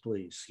sources,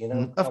 please?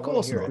 Of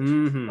course not.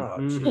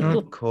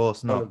 Of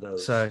course not.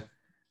 So,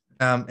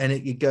 and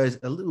it goes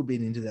a little bit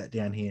into that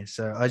down here.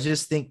 So I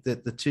just think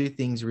that the two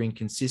things are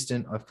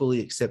inconsistent. I fully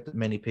accept that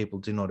many people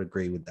do not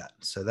agree with that.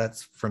 So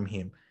that's from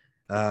him.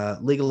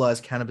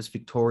 Legalised Cannabis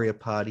Victoria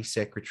Party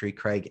Secretary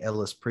Craig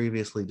Ellis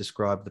previously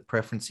described the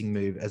preferencing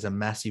move as a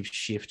massive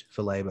shift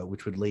for Labor,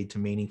 which would lead to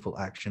meaningful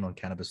action on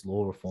cannabis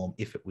law reform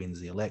if it wins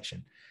the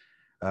election.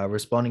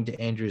 Responding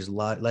to Andrew's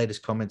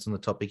latest comments on the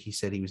topic, he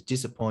said he was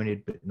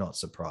disappointed but not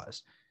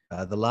surprised.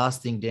 The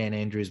last thing Dan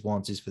Andrews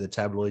wants is for the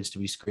tabloids to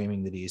be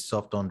screaming that he is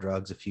soft on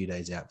drugs a few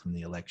days out from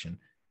the election.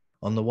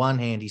 On the one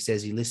hand, he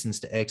says he listens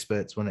to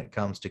experts when it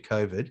comes to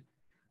COVID.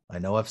 I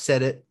know I've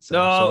said it, so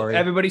I'm sorry.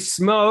 Everybody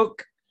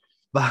smoke.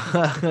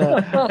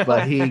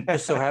 But he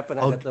just so happened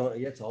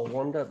it's all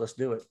warmed up. Let's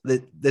do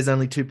it. There's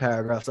only 2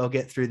 paragraphs. I'll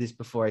get through this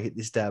before I hit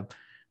this dab.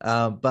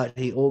 But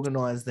he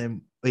ignores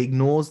them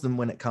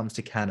when it comes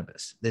to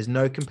cannabis. There's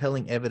no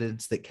compelling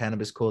evidence that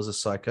cannabis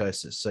causes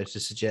psychosis, so to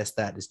suggest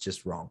that is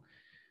just wrong.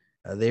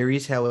 There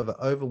is, however,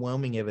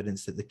 overwhelming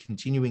evidence that the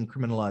continuing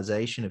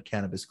criminalization of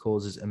cannabis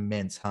causes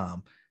immense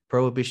harm.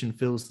 Prohibition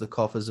fills the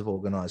coffers of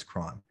organized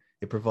crime.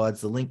 It provides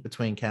the link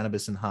between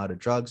cannabis and harder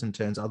drugs and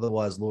turns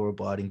otherwise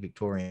law-abiding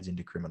Victorians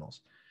into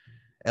criminals.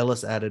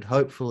 Ellis added,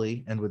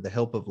 hopefully, and with the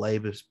help of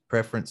Labor's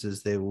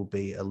preferences, there will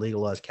be a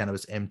legalised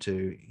cannabis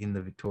M2 in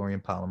the Victorian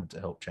Parliament to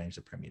help change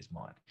the Premier's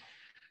mind.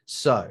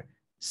 So,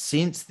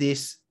 since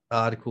this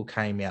article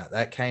came out,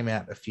 that came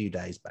out a few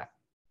days back.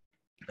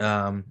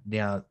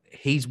 Now,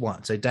 he's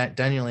won. So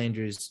Daniel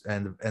Andrews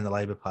and the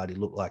Labor Party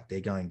look like they're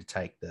going to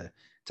take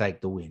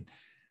the win.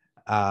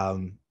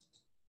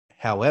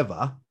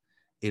 However,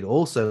 it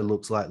also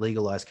looks like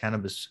legalised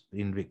cannabis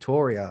in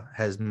Victoria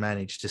has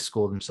managed to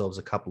score themselves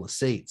a couple of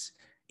seats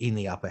in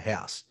the upper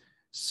house.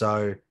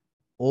 So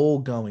all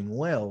going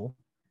well,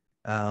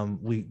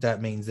 that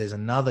means there's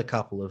another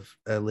couple of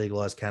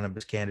legalised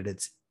cannabis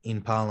candidates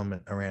in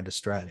Parliament around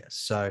Australia.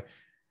 So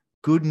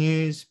good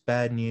news,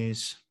 bad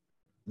news.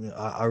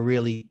 I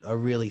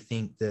really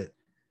think that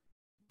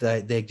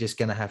they're just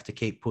going to have to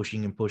keep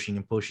pushing and pushing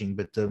and pushing.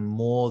 But the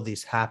more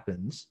this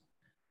happens,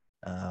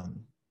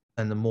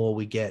 and the more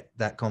we get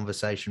that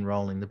conversation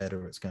rolling, the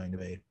better it's going to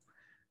be.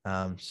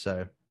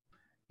 So,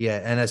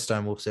 yeah, and as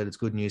Stonewolf said, it's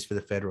good news for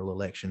the federal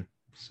election.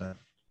 So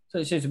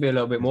it seems to be a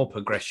little bit more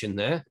progression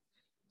there.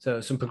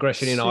 So some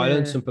progression in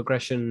Ireland, some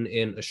progression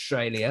in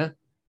Australia.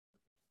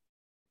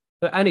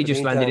 But Annie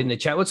just landed in the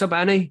chat. What's up,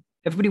 Annie?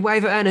 Everybody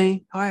wave at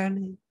Annie. Hi,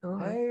 Annie.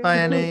 Hi,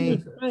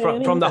 Annie.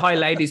 From the High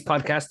Ladies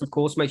podcast, of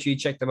course. Make sure you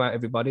check them out,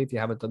 everybody, if you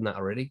haven't done that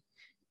already.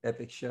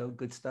 Epic show.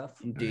 Good stuff.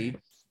 Indeed.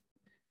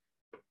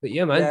 But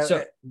yeah, man. Yeah,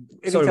 so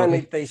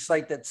anytime they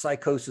cite that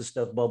psychosis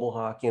stuff, Bubble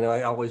Hawk,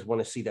 I always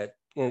want to see that.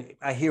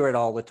 I hear it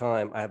all the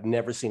time. I have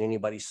never seen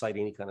anybody cite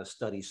any kind of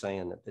study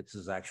saying that this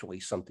is actually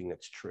something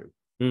that's true.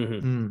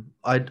 Mm-hmm.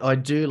 I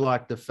do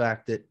like the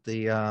fact that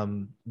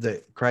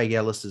that Craig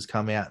Ellis has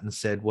come out and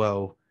said,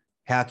 well,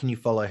 how can you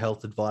follow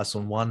health advice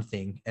on one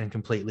thing and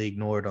completely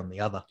ignore it on the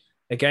other?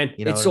 Again,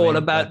 it's all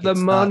about the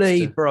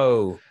money,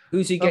 bro.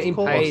 Who's he getting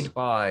paid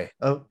by?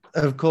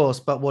 Of course.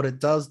 But what it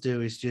does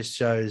do is just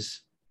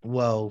shows,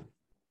 well,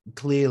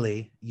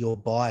 clearly you're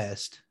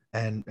biased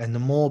And the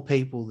more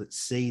people that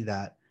see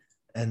that,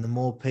 and the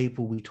more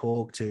people we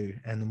talk to,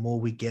 and the more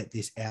we get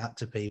this out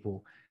to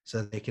people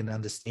so they can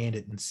understand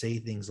it and see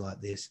things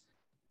like this,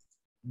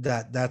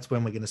 that's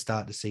when we're going to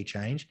start to see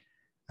change.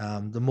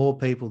 The more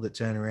people that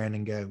turn around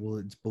and go, well,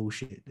 it's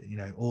bullshit, you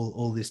know,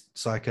 all this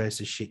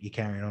psychosis shit you're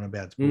carrying on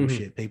about, it's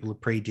bullshit. People are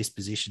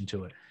predispositioned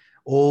to it.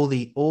 All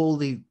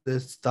the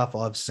stuff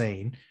I've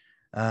seen,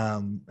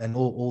 and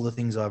all the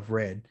things I've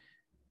read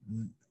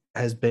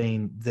has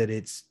been that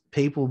it's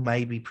people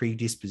may be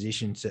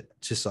predispositioned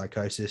to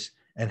psychosis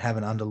and have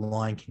an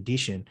underlying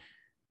condition,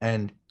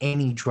 and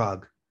any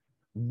drug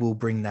will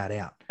bring that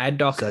out. Ad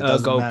hoc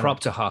ergo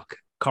propter hoc.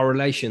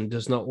 Correlation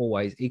does not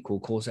always equal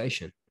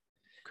causation.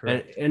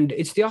 Correct. And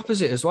it's the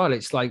opposite as well.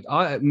 It's like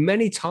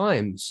many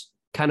times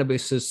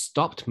cannabis has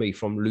stopped me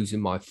from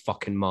losing my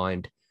fucking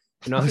mind.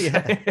 You know what I'm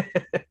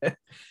saying?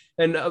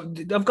 And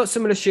I've got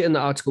similar shit in the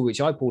article,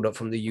 which I pulled up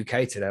from the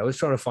UK today. I was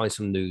trying to find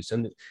some news,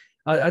 and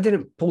I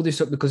didn't pull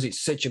this up because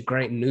it's such a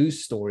great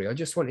news story. I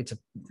just wanted to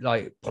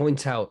like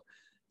point out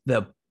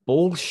the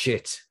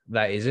bullshit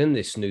that is in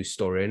this news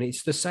story. And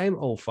it's the same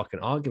old fucking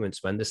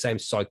arguments, man, the same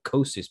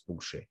psychosis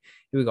bullshit.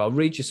 Here we go. I'll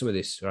read you some of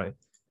this, right?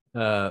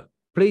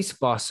 Police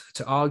boss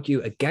to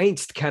argue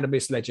against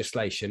cannabis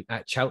legislation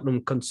at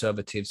Cheltenham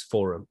Conservatives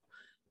Forum.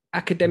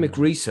 Academic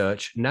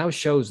research now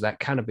shows that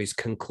cannabis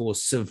can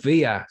cause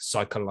severe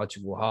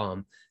psychological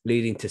harm,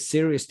 leading to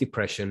serious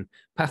depression,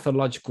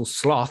 pathological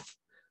sloth.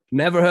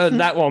 Never heard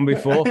that one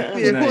before.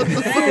 You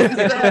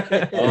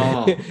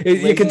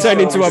can turn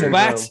into a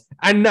bat,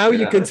 and now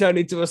you can turn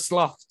into a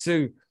sloth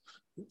too.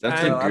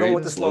 That's I don't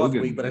want the sloth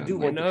week, but I do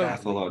want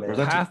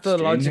the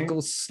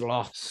pathological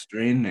sloth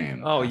strain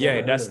name. Oh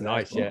yeah, that's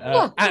nice.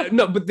 Yeah,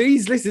 no, but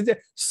these listen to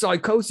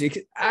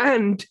psychotic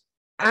and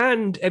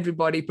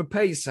everybody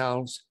prepare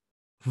yourselves.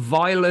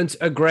 Violent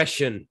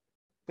aggression.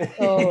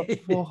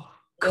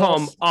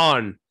 Come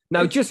on.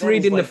 Now, just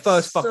reading the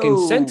first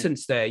fucking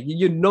sentence there,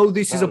 you know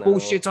this is a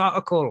bullshit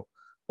article.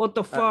 What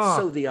the fuck?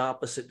 So the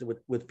opposite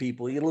with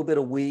people. You get a little bit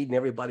of weed and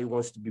everybody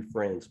wants to be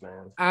friends,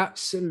 man.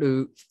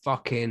 Absolute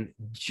fucking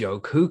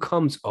joke. Who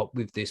comes up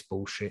with this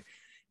bullshit?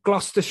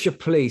 Gloucestershire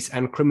Police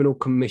and Criminal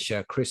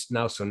Commissioner Chris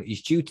Nelson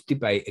is due to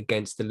debate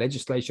against the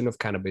legislation of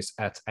cannabis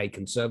at a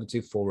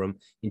Conservative forum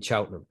in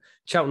Cheltenham.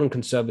 Cheltenham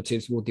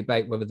Conservatives will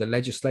debate whether the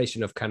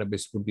legislation of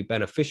cannabis would be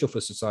beneficial for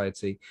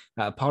society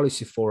at a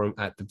policy forum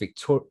at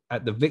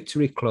the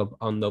Victory Club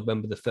on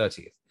November the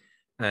 30th.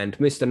 And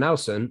Mr.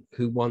 Nelson,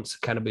 who wants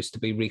cannabis to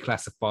be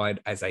reclassified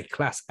as a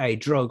Class A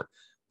drug,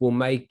 will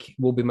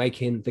be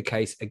making the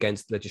case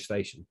against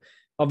legislation.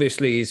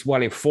 Obviously, he's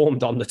well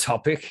informed on the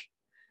topic.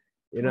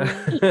 You know,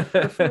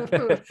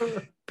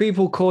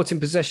 people caught in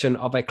possession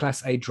of a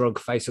Class A drug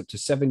face up to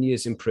 7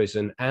 years in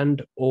prison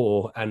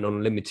or an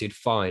unlimited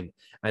fine.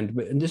 And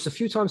there's a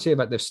few times here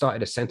that they've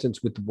started a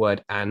sentence with the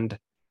word "and."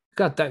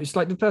 God, that it's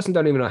like the person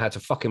don't even know how to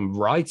fucking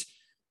write.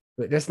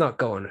 But let's not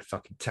go on a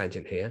fucking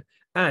tangent here.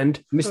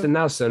 And Mr.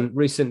 Nelson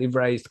recently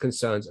raised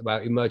concerns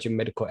about emerging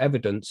medical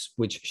evidence,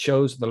 which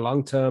shows the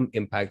long-term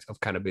impact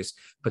of cannabis,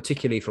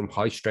 particularly from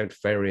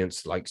high-strength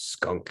variants like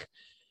skunk.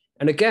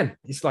 And again,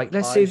 it's like,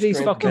 let's see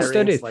these fucking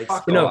studies. Like,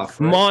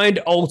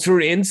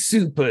 mind-altering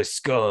super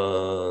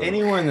skunk.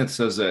 Anyone that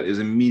says that is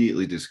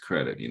immediately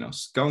discredited. You know,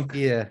 skunk.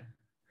 Yeah.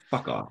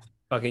 Fuck off.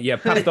 Fucking yeah,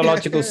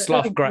 pathological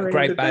sloth.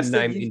 Great band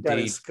name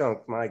indeed.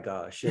 Skunk, my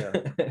gosh, yeah.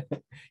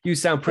 You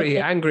sound pretty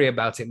angry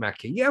about it,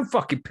 Mackie. Yeah, I'm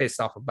fucking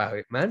pissed off about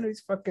it, man.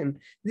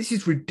 This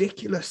is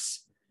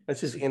ridiculous.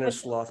 That's his inner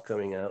sloth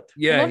coming out.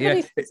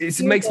 Yeah.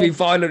 It makes me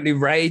violently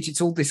rage. It's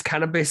all this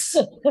cannabis.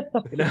 You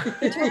know?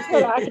 He talks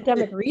about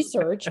academic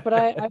research, but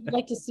I'd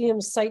like to see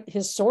him cite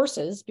his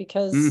sources,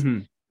 because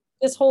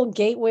this whole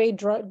gateway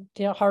drug,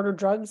 harder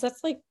drugs,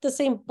 that's like the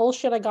same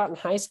bullshit I got in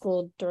high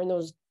school during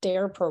those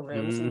DARE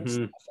programs and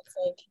stuff. It's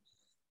like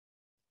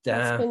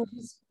that's been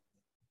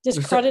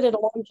discredited a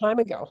long time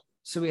ago.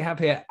 So we have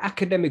here,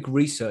 academic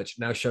research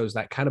now shows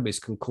that cannabis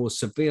can cause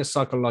severe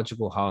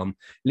psychological harm,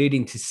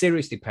 leading to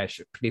serious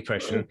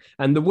depression,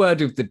 and the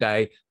word of the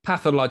day,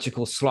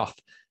 pathological sloth,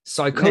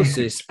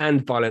 psychosis,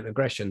 and violent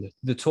aggression.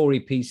 The Tory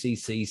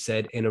PCC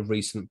said in a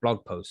recent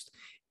blog post.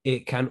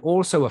 It can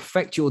also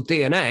affect your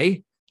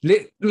DNA.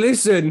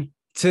 Listen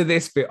to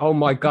this bit. Oh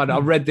my God, I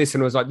read this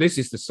and I was like, this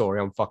is the story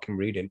I'm fucking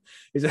reading.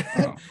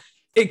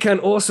 It can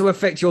also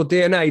affect your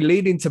DNA,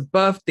 leading to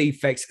birth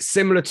defects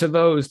similar to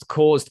those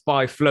caused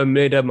by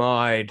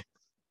thalidomide.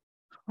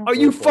 Are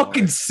you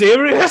fucking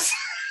serious?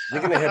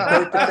 You're going to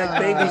have birth defect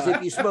babies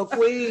if you smoke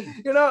weed.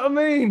 You know what I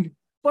mean?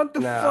 What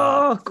the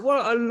fuck?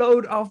 What a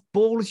load of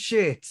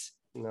bullshit.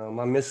 No,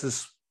 my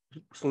missus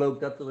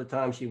smoked up to the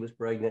time she was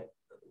pregnant.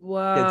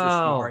 Wow. Kids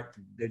are smart.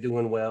 They're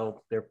doing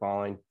well. They're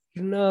fine.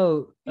 You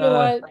know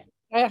what?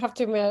 I have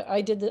to admit,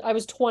 I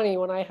was 20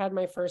 when I had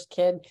my first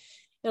kid.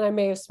 And I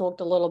may have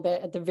smoked a little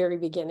bit at the very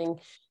beginning.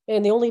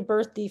 And the only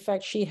birth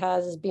defect she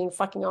has is being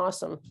fucking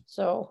awesome.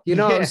 So you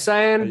know what I'm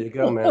saying? There you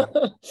go, man.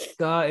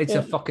 God, it's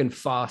a fucking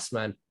farce,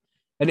 man.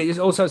 And it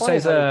also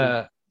says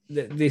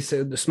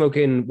the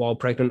smoking while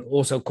pregnant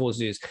also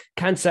causes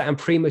cancer and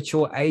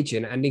premature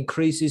aging and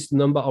increases the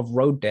number of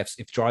road deaths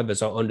if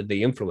drivers are under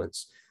the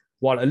influence.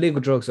 While illegal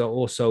drugs are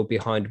also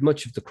behind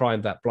much of the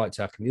crime that blights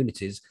our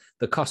communities,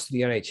 the cost to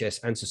the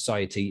NHS and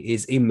society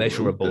is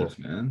immeasurable. Death,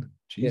 man,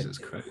 Jesus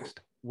Christ.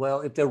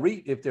 Well, if they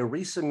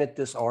resubmit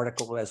this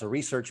article as a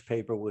research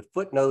paper with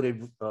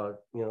footnoted,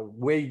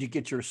 where did you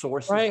get your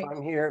sources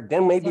from here?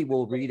 Then maybe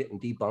we'll read it and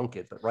debunk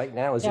it. But right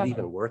now, is it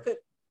even worth it?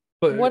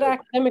 But what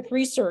academic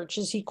research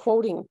is he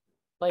quoting?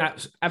 Like,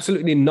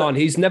 absolutely none.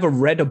 He's never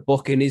read a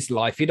book in his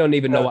life. He don't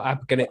even know what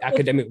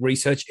academic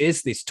research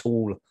is. This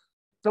tool.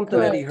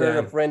 Something that he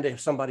heard a friend, if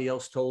somebody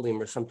else told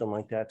him, or something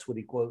like that. That's what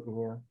he quoting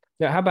here.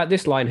 Now, how about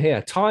this line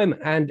here? Time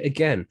and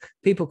again,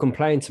 people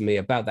complain to me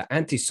about the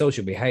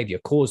antisocial behavior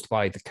caused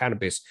by the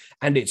cannabis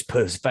and its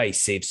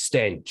pervasive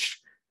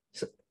stench.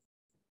 The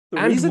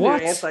reason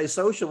they're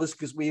antisocial is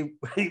because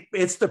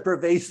it's the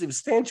pervasive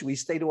stench. We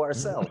stay to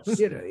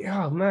ourselves.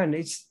 Oh man,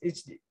 it's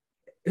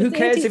who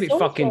cares if it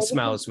fucking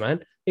smells,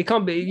 man? You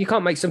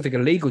can't make something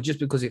illegal just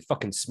because it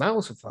fucking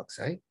smells, for fuck's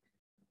sake.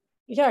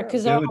 Yeah,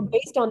 because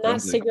based on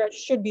that,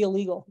 cigarettes should be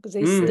illegal because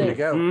they stink. There you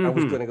go. I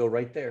was going to go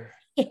right there.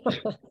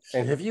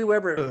 And have you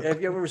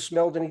ever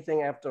smelled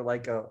anything after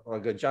like a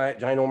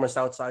ginormous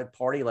outside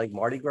party like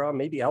Mardi Gras?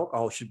 Maybe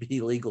alcohol should be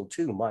illegal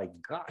too. My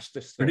gosh,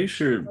 this pretty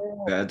sure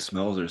bad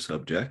smells are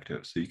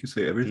subjective, so you can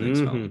say everything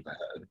smells bad.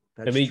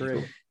 That's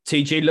true.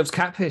 TG loves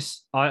cat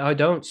piss. I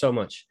don't so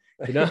much.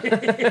 You know.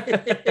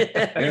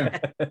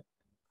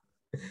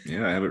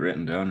 Yeah, I have it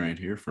written down right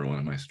here for one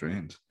of my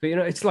strains. But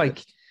it's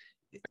like.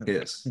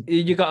 Yes,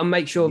 you got to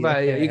make sure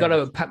that you got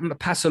to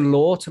pass a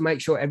law to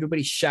make sure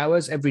everybody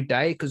showers every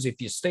day, because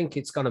if you stink,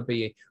 it's going to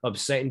be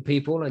upsetting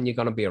people and you're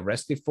going to be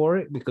arrested for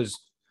it, because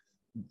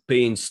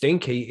being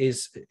stinky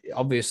is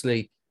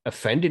obviously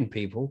offending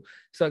people.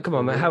 So come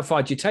on, man, how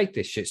far do you take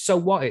this shit? So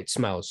what? It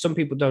smells. Some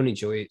people don't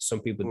enjoy it, some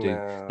people do.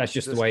 That's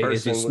just the way it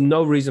is. It's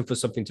no reason for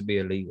something to be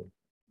illegal.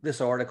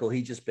 This article,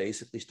 he just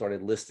basically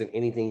started listing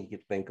anything you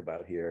could think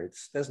about here.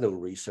 There's no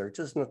research,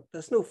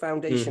 there's no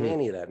foundation in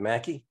any of that,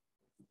 Mackie.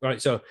 Right,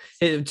 so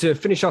to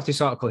finish off this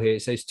article here,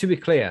 it says, to be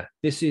clear,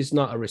 this is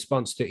not a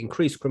response to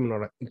increased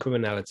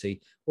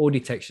criminality or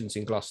detections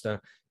in Gloucester,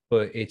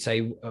 but it's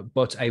a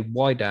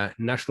wider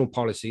national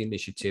policy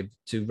initiative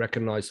to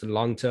recognise the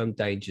long-term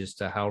dangers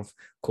to health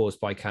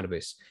caused by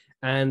cannabis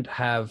and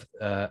have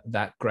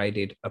that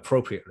graded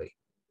appropriately.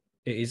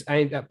 It is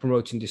aimed at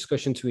promoting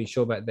discussion to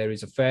ensure that there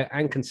is a fair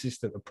and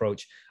consistent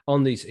approach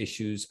on these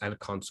issues and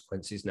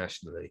consequences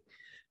nationally.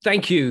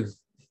 Thank you,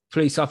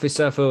 police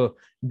officer, for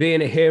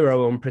being a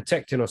hero and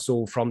protecting us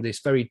all from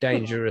this very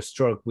dangerous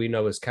drug we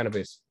know as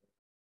cannabis.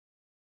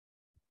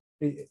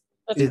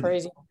 That's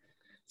crazy.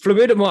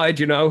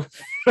 Fluidamide,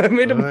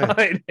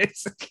 fluidamide.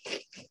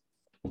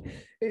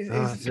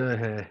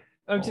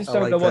 I just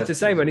don't know what to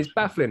say, man. It's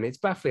baffling. It's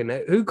baffling.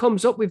 Who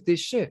comes up with this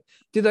shit?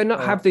 Do they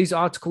not have these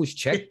articles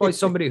checked by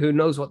somebody who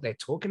knows what they're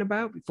talking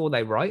about before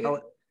they write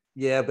it?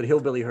 Yeah, but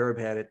Hillbilly Herb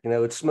had it.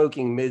 It's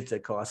smoking mids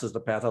that causes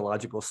the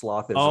pathological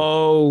slothism.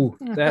 Oh,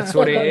 that's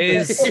what it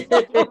is.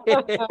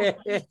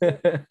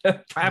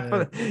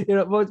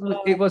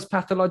 It was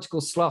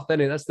pathological sloth,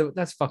 then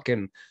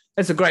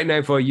that's a great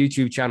name for a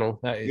YouTube channel.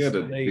 That is. You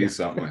got to do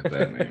something with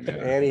that name. Yeah.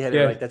 And he had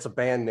it right. That's a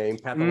band name.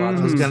 Pathological.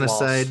 I was going to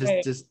say,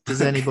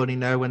 does anybody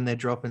know when they're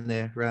dropping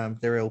their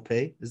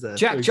LP? Is that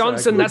Jack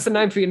Johnson? That's the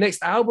name for your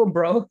next album,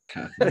 bro.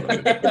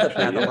 The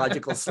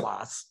pathological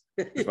sloths.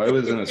 If I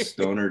was in a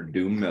stoner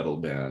doom metal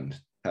band,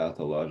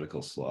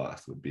 Pathological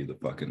Sloth would be the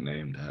fucking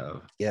name to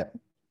have.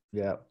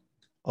 Yeah.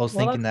 I was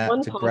thinking that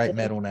it's a great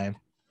metal name.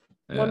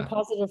 One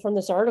positive from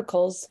this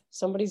article is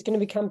somebody's going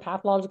to become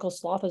Pathological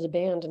Sloth as a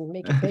band and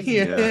make it big.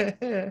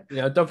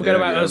 Yeah, don't forget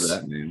about us.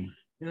 That name.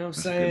 You know what I'm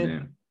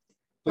saying?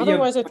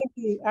 Otherwise, I think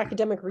the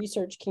academic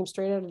research came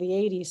straight out of the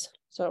 80s.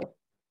 So,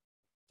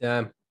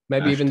 yeah,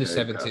 maybe even the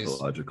 70s.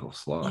 Pathological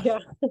Sloth. Yeah.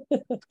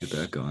 Let's get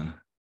that going.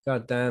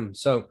 God damn.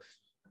 So,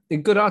 a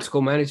good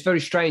article, man. It's a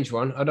very strange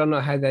one. I don't know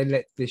how they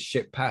let this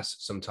shit pass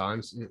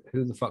sometimes.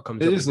 Who the fuck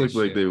comes up with this? It just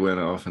looked like they went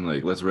off and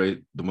let's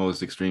rate the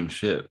most extreme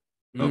shit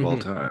of all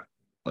time.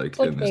 Like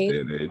in this day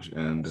and age.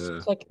 And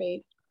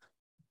clickbait.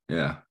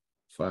 Yeah.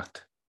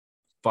 Fucked.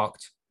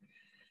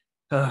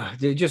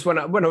 Just when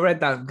I read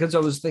that, because I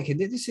was thinking,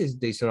 this is a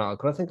decent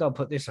article. I think I'll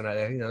put this on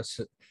there,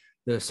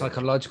 the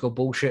psychological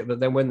bullshit.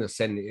 But then when they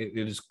said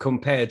it was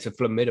compared to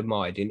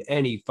fluidamide in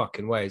any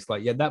fucking way, it's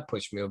like, that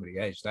pushed me over the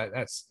edge.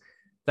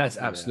 That's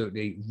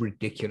absolutely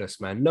ridiculous,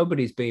 man.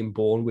 Nobody's being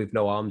born with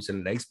no arms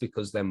and legs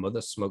because their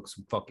mother smokes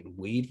some fucking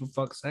weed, for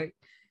fuck's sake.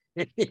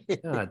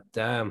 God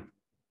damn.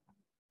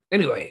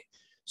 Anyway,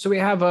 so we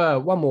have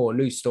one more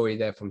news story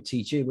there from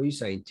TG. What are you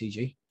saying,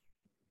 TG?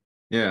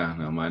 Yeah,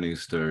 no, my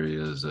news story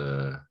is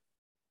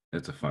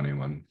it's a funny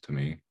one to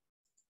me.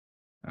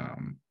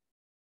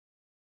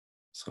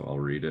 So I'll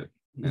read it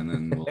and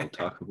then we'll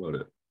talk about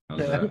it. How's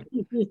that?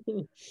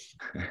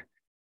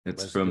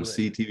 It's from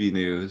CTV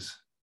News.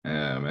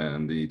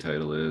 And the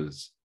title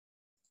is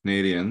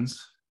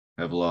Canadians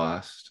have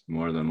lost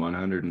more than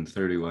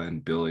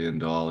 $131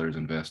 billion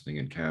investing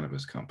in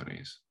cannabis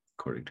companies,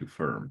 according to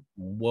Firm.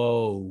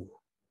 Whoa.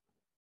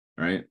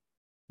 Right?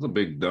 It's a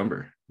big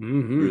number.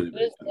 Mm-hmm. Really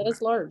big It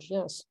is large.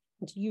 Yes,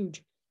 it's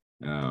huge.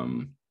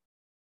 And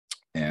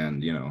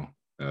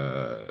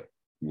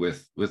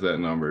with that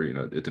number,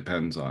 it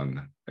depends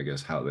on, I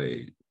guess, how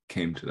they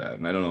came to that.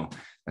 And I don't know.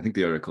 I think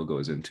the article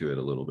goes into it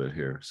a little bit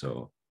here.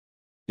 So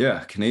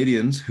yeah,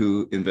 Canadians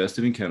who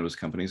invested in cannabis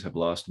companies have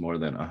lost more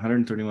than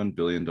 $131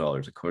 billion,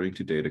 according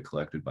to data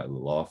collected by the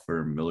law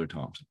firm Miller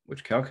Thomson,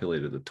 which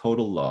calculated the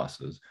total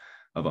losses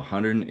of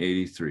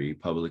 183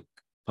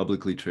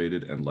 publicly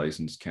traded and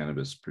licensed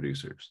cannabis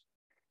producers.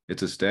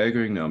 It's a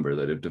staggering number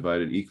that, if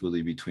divided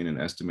equally between an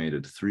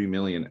estimated 3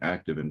 million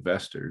active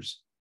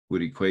investors,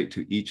 would equate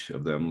to each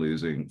of them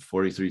losing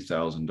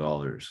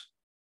 $43,000.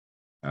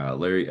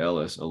 Larry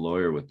Ellis, a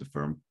lawyer with the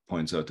firm,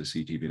 points out to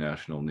CTV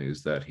National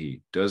News that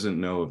he doesn't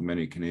know of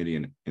many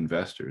Canadian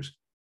investors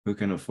who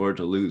can afford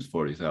to lose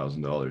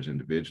 $40,000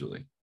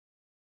 individually.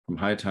 From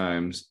high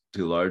times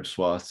to large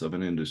swaths of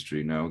an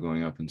industry now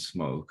going up in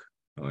smoke.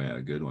 Oh yeah,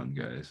 good one,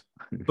 guys.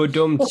 But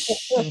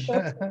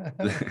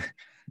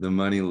The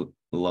money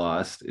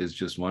lost is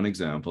just one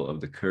example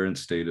of the current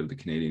state of the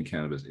Canadian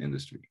cannabis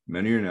industry.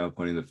 Many are now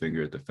pointing the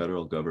finger at the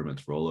federal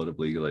government's rollout of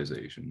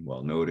legalization,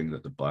 while noting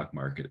that the black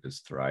market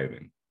is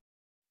thriving.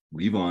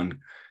 Levon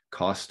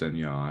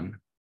Costagnon,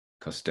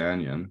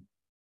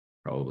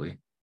 probably,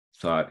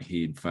 thought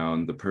he'd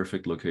found the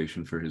perfect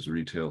location for his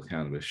retail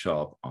cannabis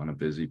shop on a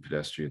busy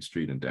pedestrian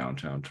street in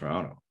downtown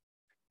Toronto.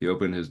 He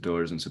opened his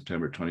doors in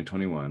September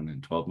 2021,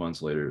 and 12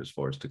 months later was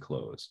forced to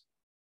close.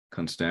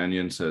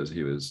 Costagnon says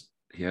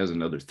he has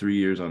another 3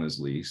 years on his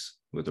lease.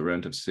 With a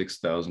rent of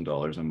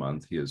 $6,000 a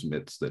month, he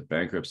admits that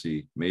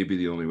bankruptcy may be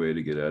the only way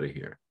to get out of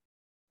here.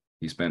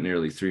 He spent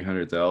nearly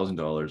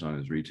 $300,000 on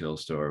his retail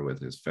store, with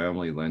his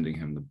family lending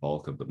him the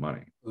bulk of the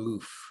money.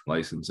 Oof.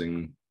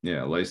 Licensing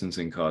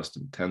cost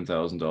him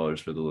 $10,000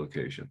 for the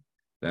location.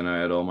 Then I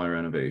had all my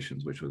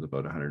renovations, which was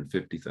about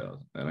 $150,000.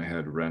 Then I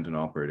had rent and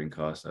operating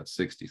costs at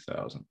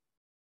 $60,000.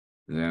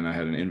 Then I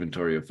had an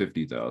inventory of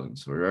 $50,000.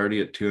 So we're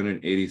already at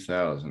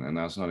 $280,000, and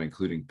that's not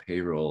including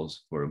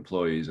payrolls for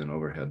employees and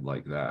overhead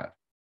like that.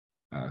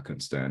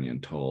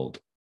 Costagnon told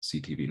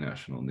CTV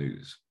National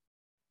News.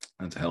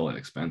 That's hella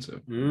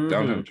expensive. Mm-hmm.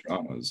 Downtown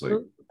Toronto is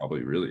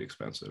probably really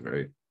expensive,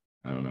 right?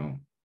 I don't know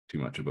too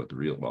much about the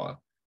real law.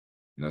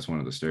 And that's one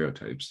of the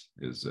stereotypes,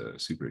 is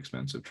super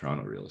expensive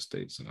Toronto real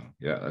estate. So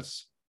yeah,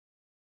 that's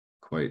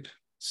quite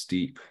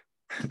steep.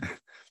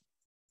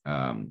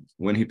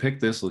 When he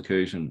picked his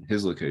location,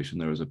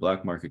 there was a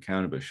black market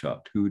cannabis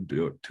shop two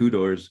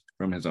doors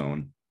from his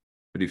own,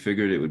 but he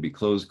figured it would be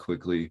closed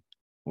quickly,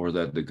 or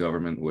that the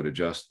government would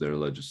adjust their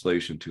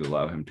legislation to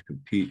allow him to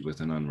compete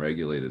with an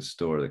unregulated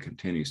store that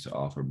continues to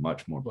offer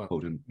much more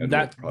potent.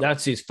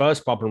 That's his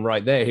first problem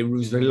right there. He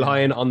was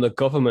relying on the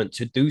government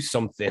to do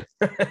something.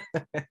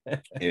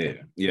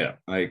 Yeah,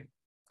 I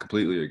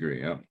completely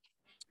agree.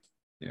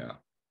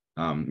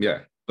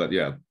 But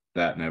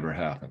that never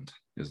happened,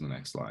 is the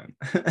next line.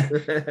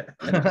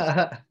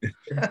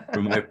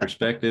 From my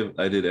perspective,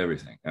 I did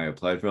everything. I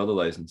applied for all the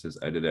licenses.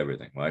 I did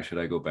everything. Why should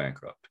I go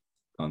bankrupt?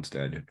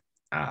 Costagnon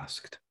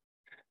asked.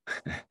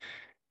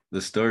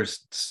 The store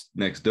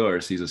next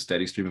door sees a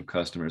steady stream of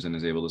customers and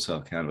is able to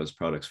sell cannabis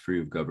products free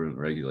of government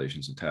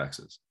regulations and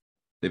taxes.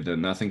 They've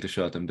done nothing to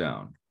shut them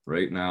down.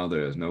 Right now,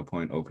 there is no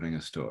point opening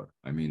a store.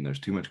 I mean, there's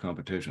too much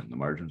competition. The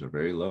margins are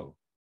very low,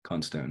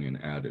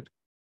 Costagnon added.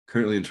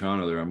 Currently in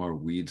Toronto, there are more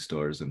weed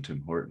stores than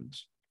Tim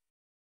Hortons.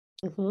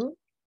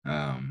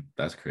 Mm-hmm.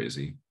 That's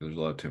crazy. There's a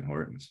lot of Tim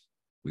Hortons.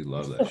 We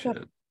love that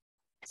shit.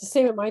 It's the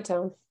same at my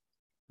town.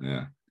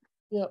 Yeah.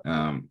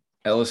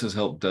 Ellis has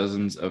helped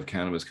dozens of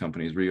cannabis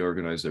companies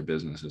reorganize their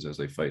businesses as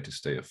they fight to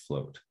stay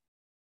afloat.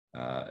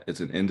 It's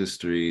an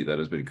industry that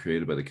has been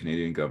created by the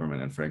Canadian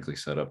government and frankly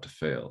set up to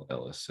fail,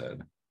 Ellis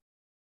said.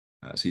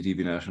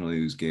 CTV National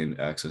News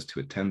gained access to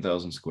a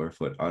 10,000 square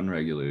foot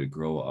unregulated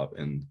grow up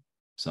in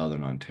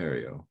Southern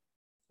Ontario.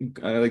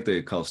 I like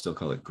they still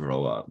call it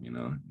grow up,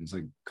 it's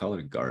like, call it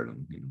a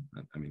garden,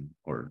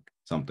 or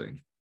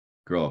something.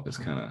 Grow up is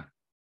kind of,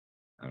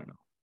 I don't know,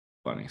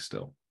 funny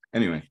still.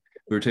 Anyway,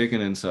 we were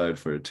taken inside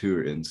for a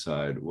tour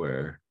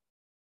where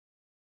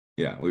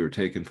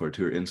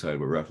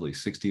roughly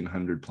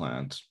 1,600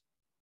 plants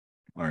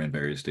are in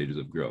various stages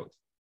of growth.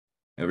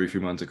 Every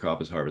few months, a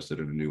crop is harvested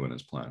and a new one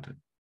is planted.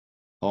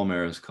 Paul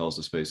Maris calls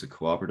the space a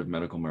cooperative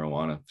medical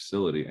marijuana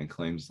facility and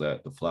claims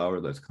that the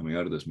flower that's coming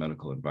out of this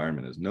medical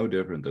environment is no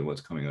different than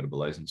what's coming out of a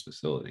licensed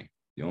facility.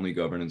 The only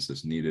governance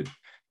that's needed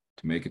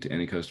to make it to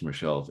any customer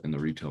shelf in the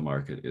retail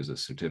market is a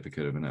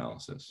certificate of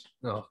analysis.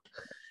 Oh,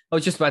 I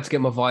was just about to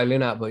get my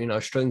violin out,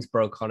 but strings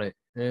broke on it.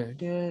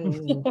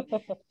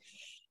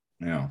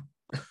 Yeah.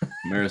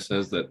 Maris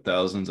says that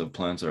thousands of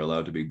plants are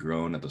allowed to be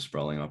grown at the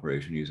sprawling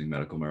operation using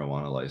medical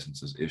marijuana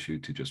licenses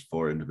issued to just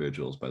 4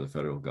 individuals by the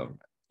federal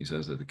government. He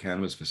says that the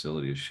cannabis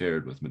facility is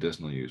shared with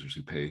medicinal users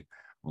who pay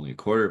only a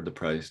quarter of the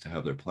price to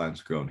have their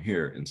plants grown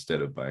here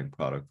instead of buying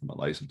product from a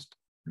licensed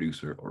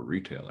producer or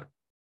retailer.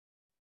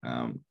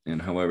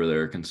 And however,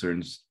 there are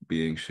concerns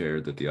being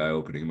shared that the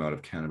eye-opening amount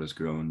of cannabis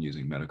grown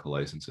using medical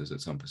licenses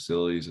at some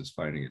facilities is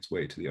finding its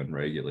way to the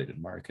unregulated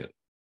market,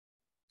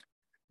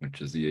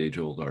 which is the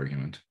age-old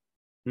argument.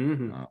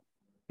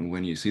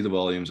 When you see the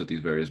volumes that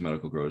these various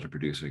medical growers are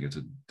producing, it's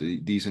a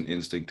decent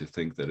instinct to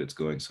think that it's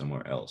going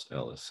somewhere else,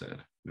 Ellis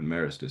said. And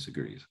Maris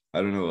disagrees.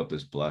 I don't know of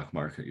this black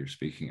market you're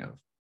speaking of.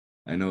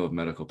 I know of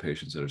medical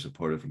patients that are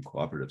supported from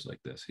cooperatives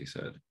like this, he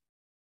said.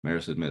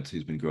 Maris admits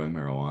he's been growing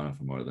marijuana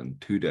for more than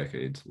 2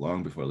 decades,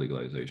 long before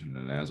legalization,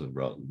 and as a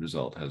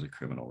result has a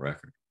criminal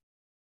record.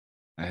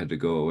 I had to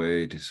go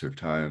away to serve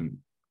time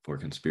for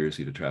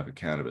conspiracy to traffic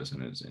cannabis,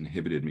 and it's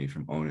inhibited me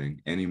from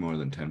owning any more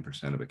than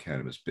 10% of a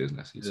cannabis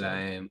business, he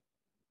said.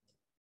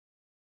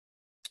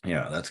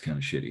 Yeah, that's kind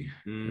of shitty.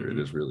 It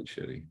is really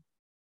shitty.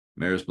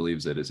 Maris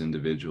believes that it's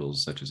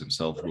individuals such as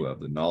himself who have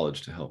the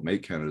knowledge to help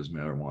make Canada's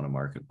marijuana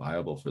market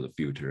viable for the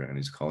future, and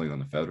he's calling on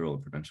the federal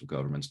and provincial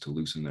governments to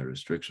loosen their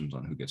restrictions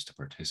on who gets to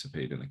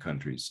participate in the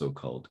country's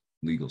so-called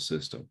legal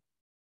system.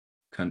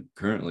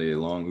 Currently, a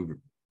long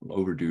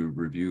overdue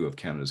review of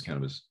Canada's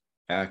Cannabis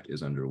Act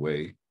is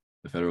underway.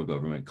 The federal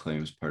government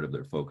claims part of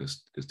their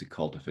focus is to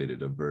cultivate a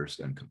diverse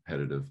and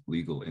competitive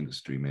legal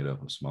industry made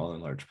up of small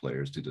and large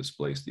players to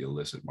displace the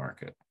illicit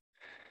market.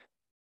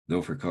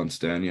 Though for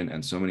Constantian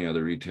and so many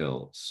other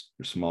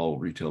small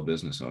retail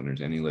business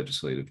owners, any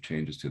legislative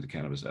changes to the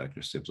Cannabis Act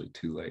are simply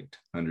too late.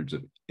 Hundreds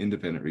of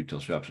independent retail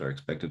shops are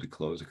expected to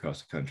close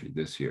across the country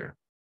this year.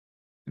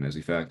 And as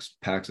he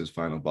packs his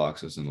final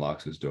boxes and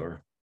locks his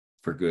door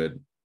for good,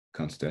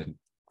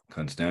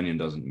 Constantian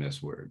doesn't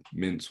mince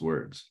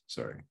words.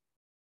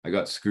 I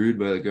got screwed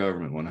by the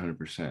government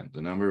 100%.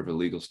 The number of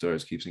illegal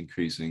stores keeps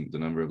increasing. The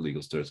number of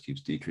legal stores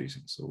keeps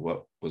decreasing. So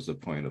what was the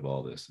point of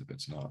all this if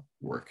it's not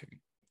working?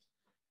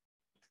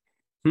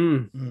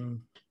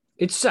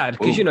 It's sad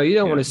because, you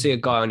don't want to see a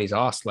guy on his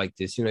ass like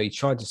this. He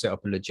tried to set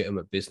up a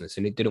legitimate business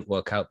and it didn't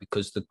work out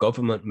because the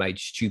government made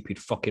stupid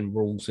fucking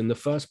rules in the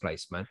first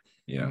place, man.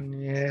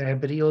 Yeah,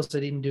 but he also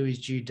didn't do his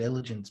due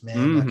diligence,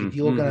 man. Like if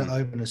you're going to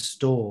open a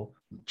store,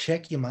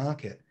 check your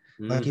market.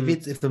 Like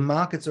if the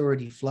market's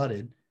already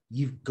flooded,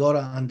 you've got to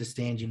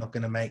understand you're not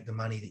going to make the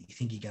money that you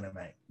think you're going to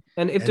make.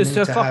 And if there's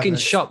a fucking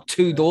shop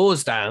 2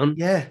 doors down,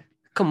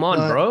 come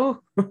on,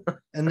 bro.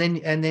 and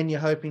then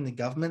you're hoping the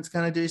government's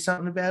going to do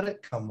something about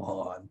it. Come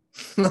on,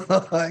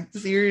 like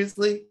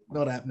seriously,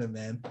 not happening,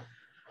 man.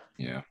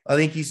 Yeah, I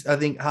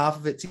think half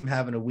of it's him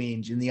having a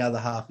whinge, and the other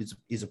half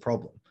is a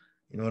problem.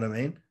 You know what I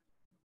mean?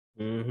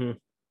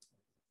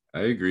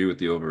 I agree with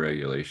the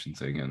overregulation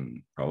thing,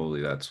 and probably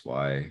that's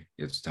why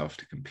it's tough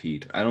to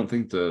compete. I don't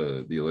think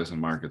the illicit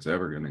market's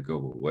ever going to go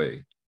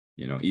away.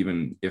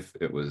 Even if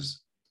it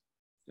was,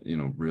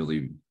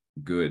 really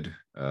good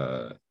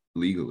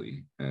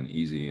legally and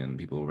easy, and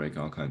people make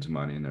all kinds of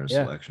money in their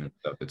selection and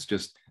stuff. It's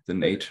just the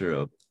nature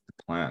of the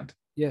plant.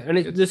 Yeah, and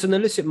there's an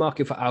illicit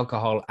market for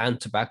alcohol and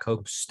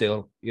tobacco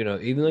still.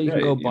 Even though you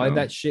can go buy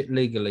that shit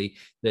legally,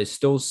 there's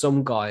still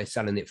some guy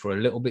selling it for a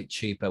little bit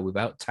cheaper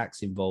without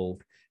tax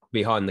involved.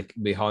 Behind the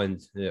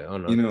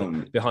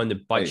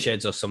bike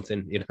sheds or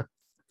something,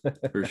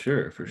 For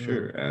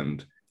sure.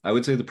 And I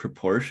would say the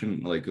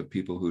proportion of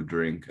people who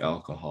drink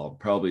alcohol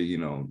probably,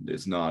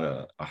 it's not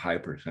a high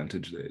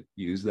percentage that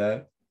use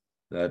that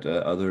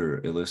other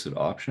illicit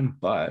option.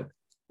 But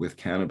with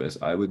cannabis,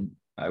 I would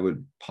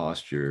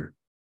postulate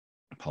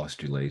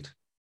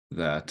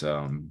that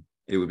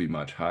it would be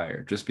much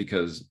higher, just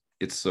because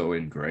it's so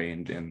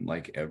ingrained in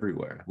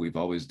everywhere. We've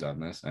always done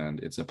this,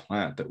 and it's a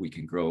plant that we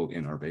can grow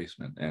in our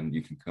basement, and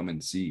you can come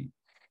and see,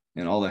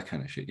 and all that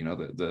kind of shit.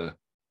 The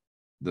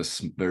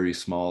very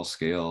small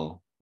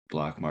scale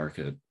black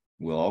market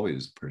will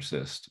always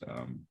persist.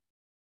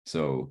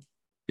 So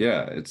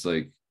yeah, it's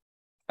I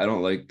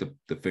don't like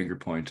the finger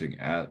pointing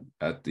at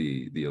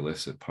the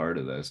illicit part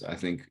of this. I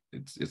think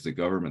it's the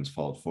government's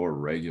fault for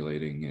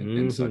regulating it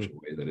in such a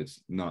way that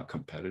it's not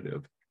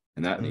competitive.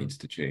 And that needs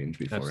to change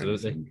before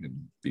anything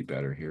can be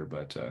better here.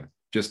 But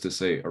just to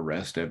say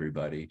arrest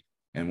everybody,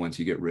 and once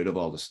you get rid of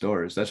all the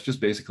stores, that's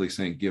just basically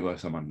saying give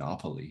us a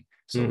monopoly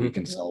so we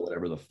can sell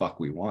whatever the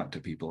fuck we want to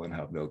people and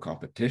have no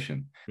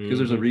competition. Because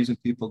there's a reason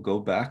people go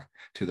back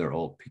to their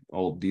old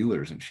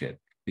dealers and shit,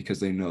 because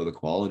they know the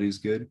quality is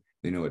good.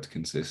 They know it's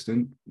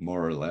consistent,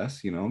 more or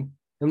less, And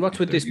what's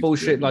with this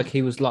bullshit?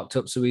 He was locked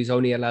up, so he's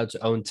only allowed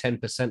to own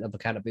 10% of a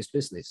cannabis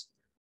business.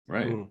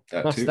 Right.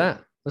 What's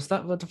that?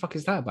 What the fuck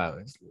is that about?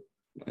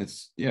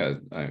 It's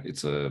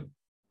a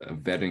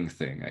vetting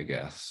thing, I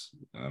guess.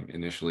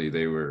 Initially,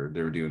 they were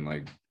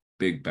doing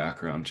big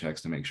background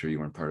checks to make sure you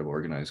weren't part of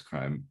organized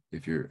crime.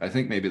 I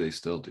think maybe they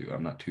still do.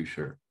 I'm not too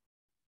sure.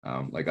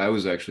 I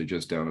was actually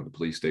just down at the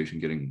police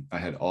station I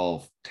had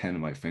all 10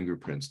 of my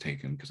fingerprints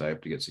taken because I have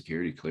to get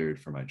security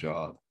cleared for my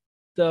job.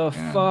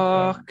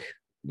 Fuck?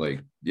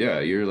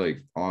 You're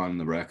on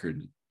the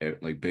record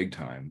big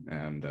time,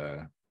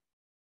 and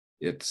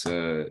it's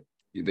they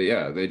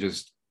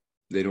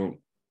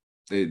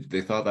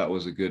thought that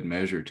was a good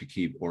measure to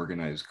keep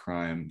organized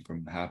crime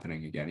from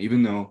happening again,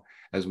 even though,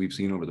 as we've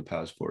seen over the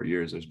past 4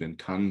 years, there's been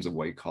tons of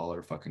white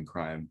collar fucking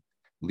crime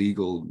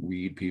legal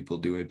weed people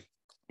doing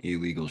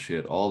illegal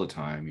shit all the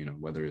time, you know,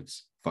 whether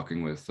it's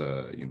fucking with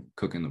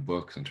cooking the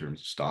books in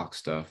terms of stock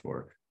stuff,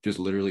 or just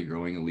literally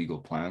growing illegal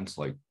plants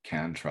like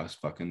CanTrust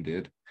fucking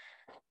did.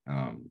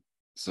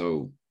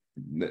 So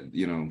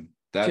you know,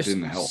 that Just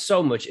didn't help.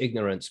 So much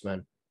ignorance,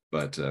 man.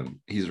 But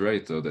he's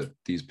right though, that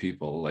these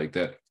people like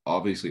that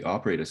obviously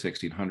operate a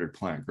 1600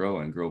 plant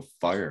grow and grow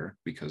fire,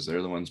 because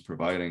they're the ones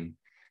providing,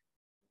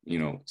 you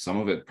know, some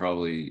of it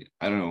probably,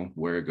 I don't know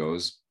where it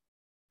goes.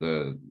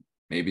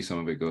 Maybe some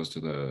of it goes to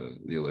the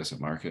illicit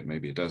market,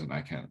 maybe it doesn't.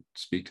 I can't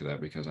speak to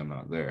that because I'm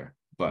not there,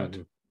 but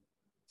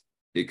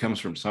it comes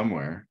from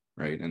somewhere,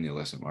 right, in the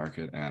illicit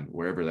market, and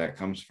wherever that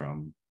comes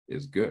from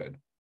is good.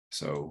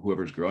 So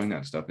whoever's growing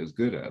that stuff is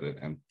good at it,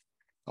 and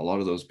a lot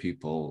of those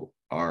people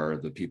are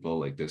the people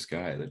like this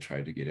guy that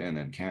tried to get in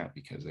and can't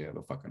because they have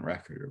a fucking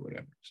record or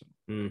whatever. So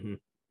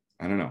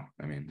I don't know.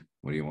 I mean,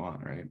 what do you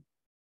want, right?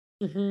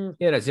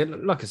 Yeah, that's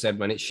it. Like I said,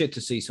 man, it's shit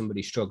to see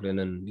somebody struggling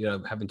and, you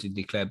know, having to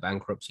declare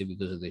bankruptcy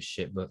because of this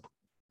shit. But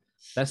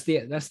that's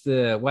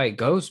the way it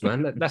goes,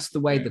 man. That's the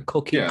way the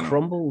cookie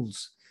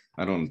crumbles.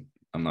 I'm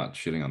not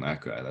shitting on that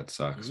guy. That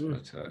sucks.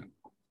 But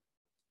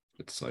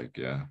it's like,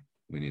 yeah,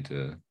 we need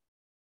to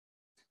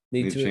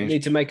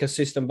make a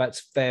system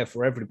that's fair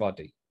for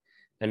everybody,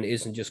 and it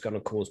isn't just going to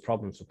cause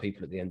problems for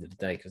people at the end of the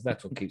day, because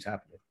that's what keeps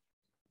happening.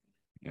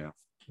 Yeah,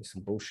 it's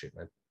some bullshit,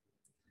 man.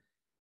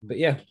 But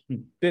yeah,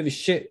 bit of a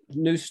shit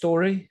news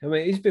story. I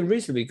mean, it's been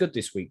reasonably good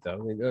this week, though. I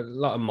mean, a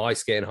lot of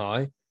mice getting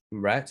high,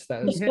 rats.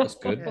 That's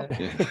good.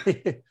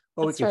 Yeah.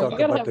 Well, we can talk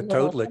about the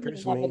toad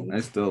lickers. I mean,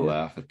 I still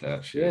laugh at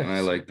that shit, and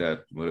I like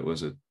that. What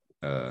was it?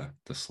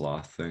 The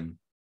sloth thing.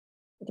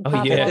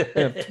 Oh yeah,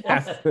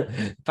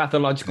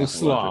 pathological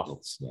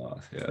sloth. Yeah.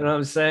 You know what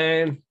I'm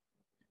saying?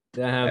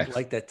 I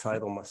like that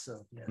title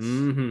myself. Yes.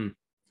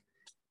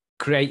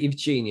 Creative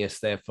genius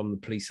there from the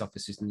police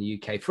officers in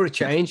the UK for a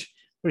change.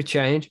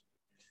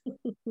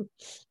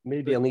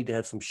 Maybe I'll need to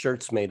have some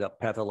shirts made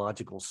up.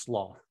 Pathological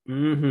sloth.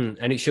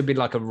 And it should be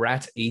like a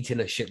rat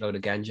eating a shitload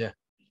of ganja.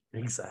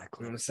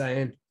 Exactly. You know what I'm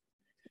saying?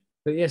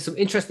 But yeah, some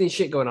interesting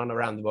shit going on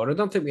around the world. I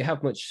don't think we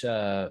have much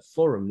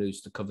forum news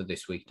to cover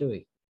this week, do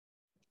we?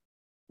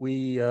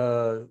 We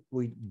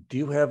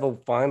do have a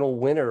final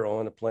winner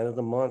on the plant of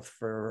the month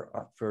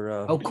for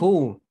oh,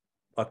 cool.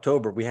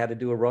 October. We had to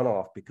do a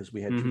runoff because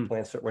we had two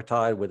plants that were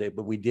tied with it,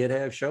 but we did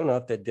have Show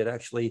Enough that did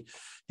actually,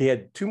 he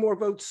had 2 more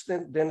votes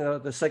than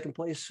the second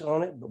place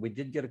on it, but we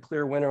did get a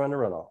clear winner on the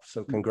runoff.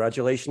 So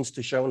congratulations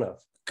to Show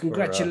Enough.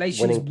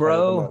 Congratulations,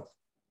 bro.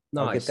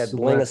 Nice. I'll get that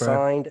bling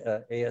assigned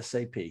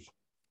ASAP.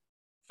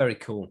 Very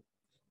cool.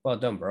 Well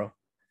done, bro.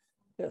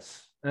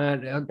 Yes.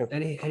 And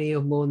any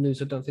more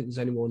news? I don't think there's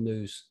any more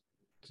news.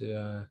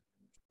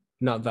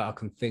 Not that I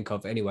can think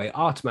of. Anyway,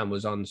 Artman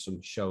was on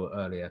some show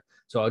earlier,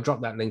 so I'll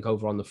drop that link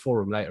over on the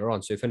forum later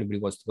on. So if anybody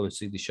wants to go and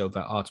see the show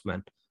that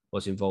Artman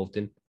was involved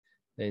in,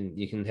 then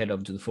you can head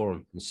over to the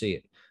forum and see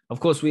it.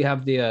 Of course, we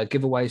have the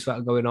giveaways that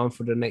are going on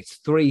for the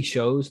next 3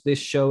 shows, this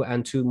show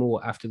and 2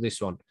 more after this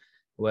one,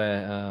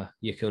 where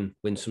you can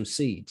win some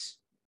seeds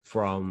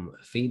from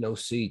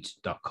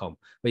phenoseeds.com,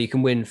 where you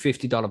can win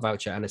 $50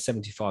 voucher and a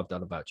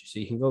 $75 voucher. So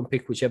you can go and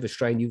pick whichever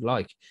strain you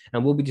like.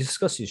 And we'll be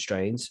discussing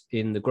strains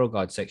in the Grow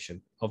Guide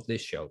section of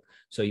this show.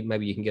 So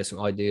maybe you can get some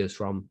ideas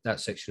from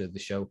that section of the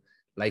show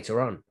later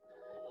on.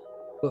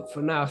 But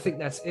for now, I think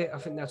that's it. I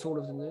think that's all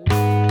of the news.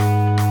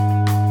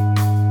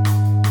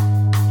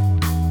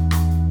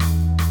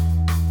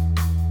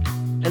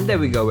 And there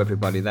we go,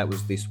 everybody. That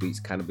was this week's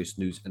cannabis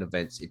news and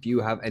events. If you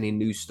have any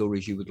news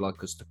stories you would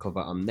like us to cover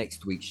on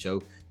next week's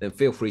show, then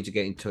feel free to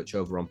get in touch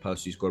over on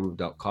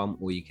Percy'sGrowroom.com,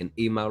 or you can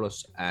email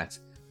us at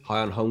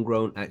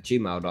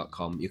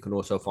highonhomegrown@gmail.com. You can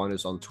also find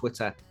us on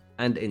Twitter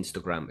and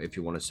Instagram if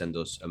you want to send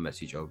us a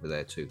message over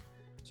there too.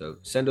 So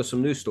send us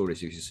some news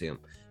stories if you see them.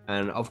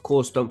 And of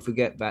course, don't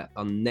forget that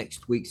on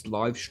next week's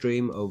live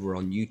stream over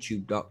on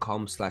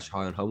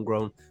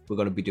youtube.com/highonhomegrown, we're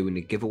going to be doing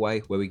a giveaway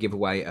where we give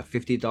away a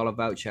 $50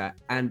 voucher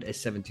and a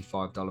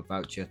 $75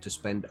 voucher to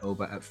spend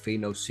over at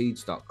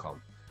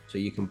phenoseeds.com. So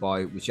you can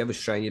buy whichever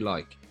strain you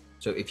like.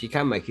 So if you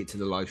can make it to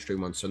the live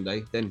stream on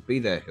Sunday, then be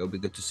there. It'll be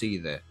good to see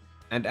you there.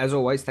 And as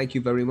always, thank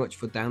you very much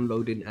for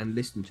downloading and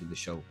listening to the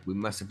show. We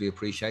massively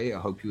appreciate it. I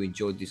hope you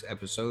enjoyed this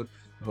episode.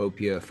 I hope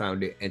you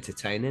found it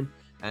entertaining.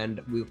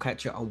 And we'll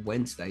catch you on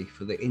Wednesday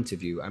for the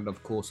interview, and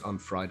of course on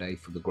Friday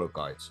for the Grow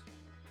Guides.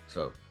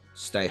 So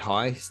stay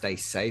high, stay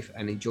safe,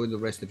 and enjoy the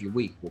rest of your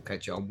week. We'll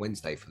catch you on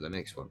Wednesday for the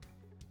next one.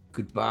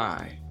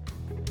 Goodbye.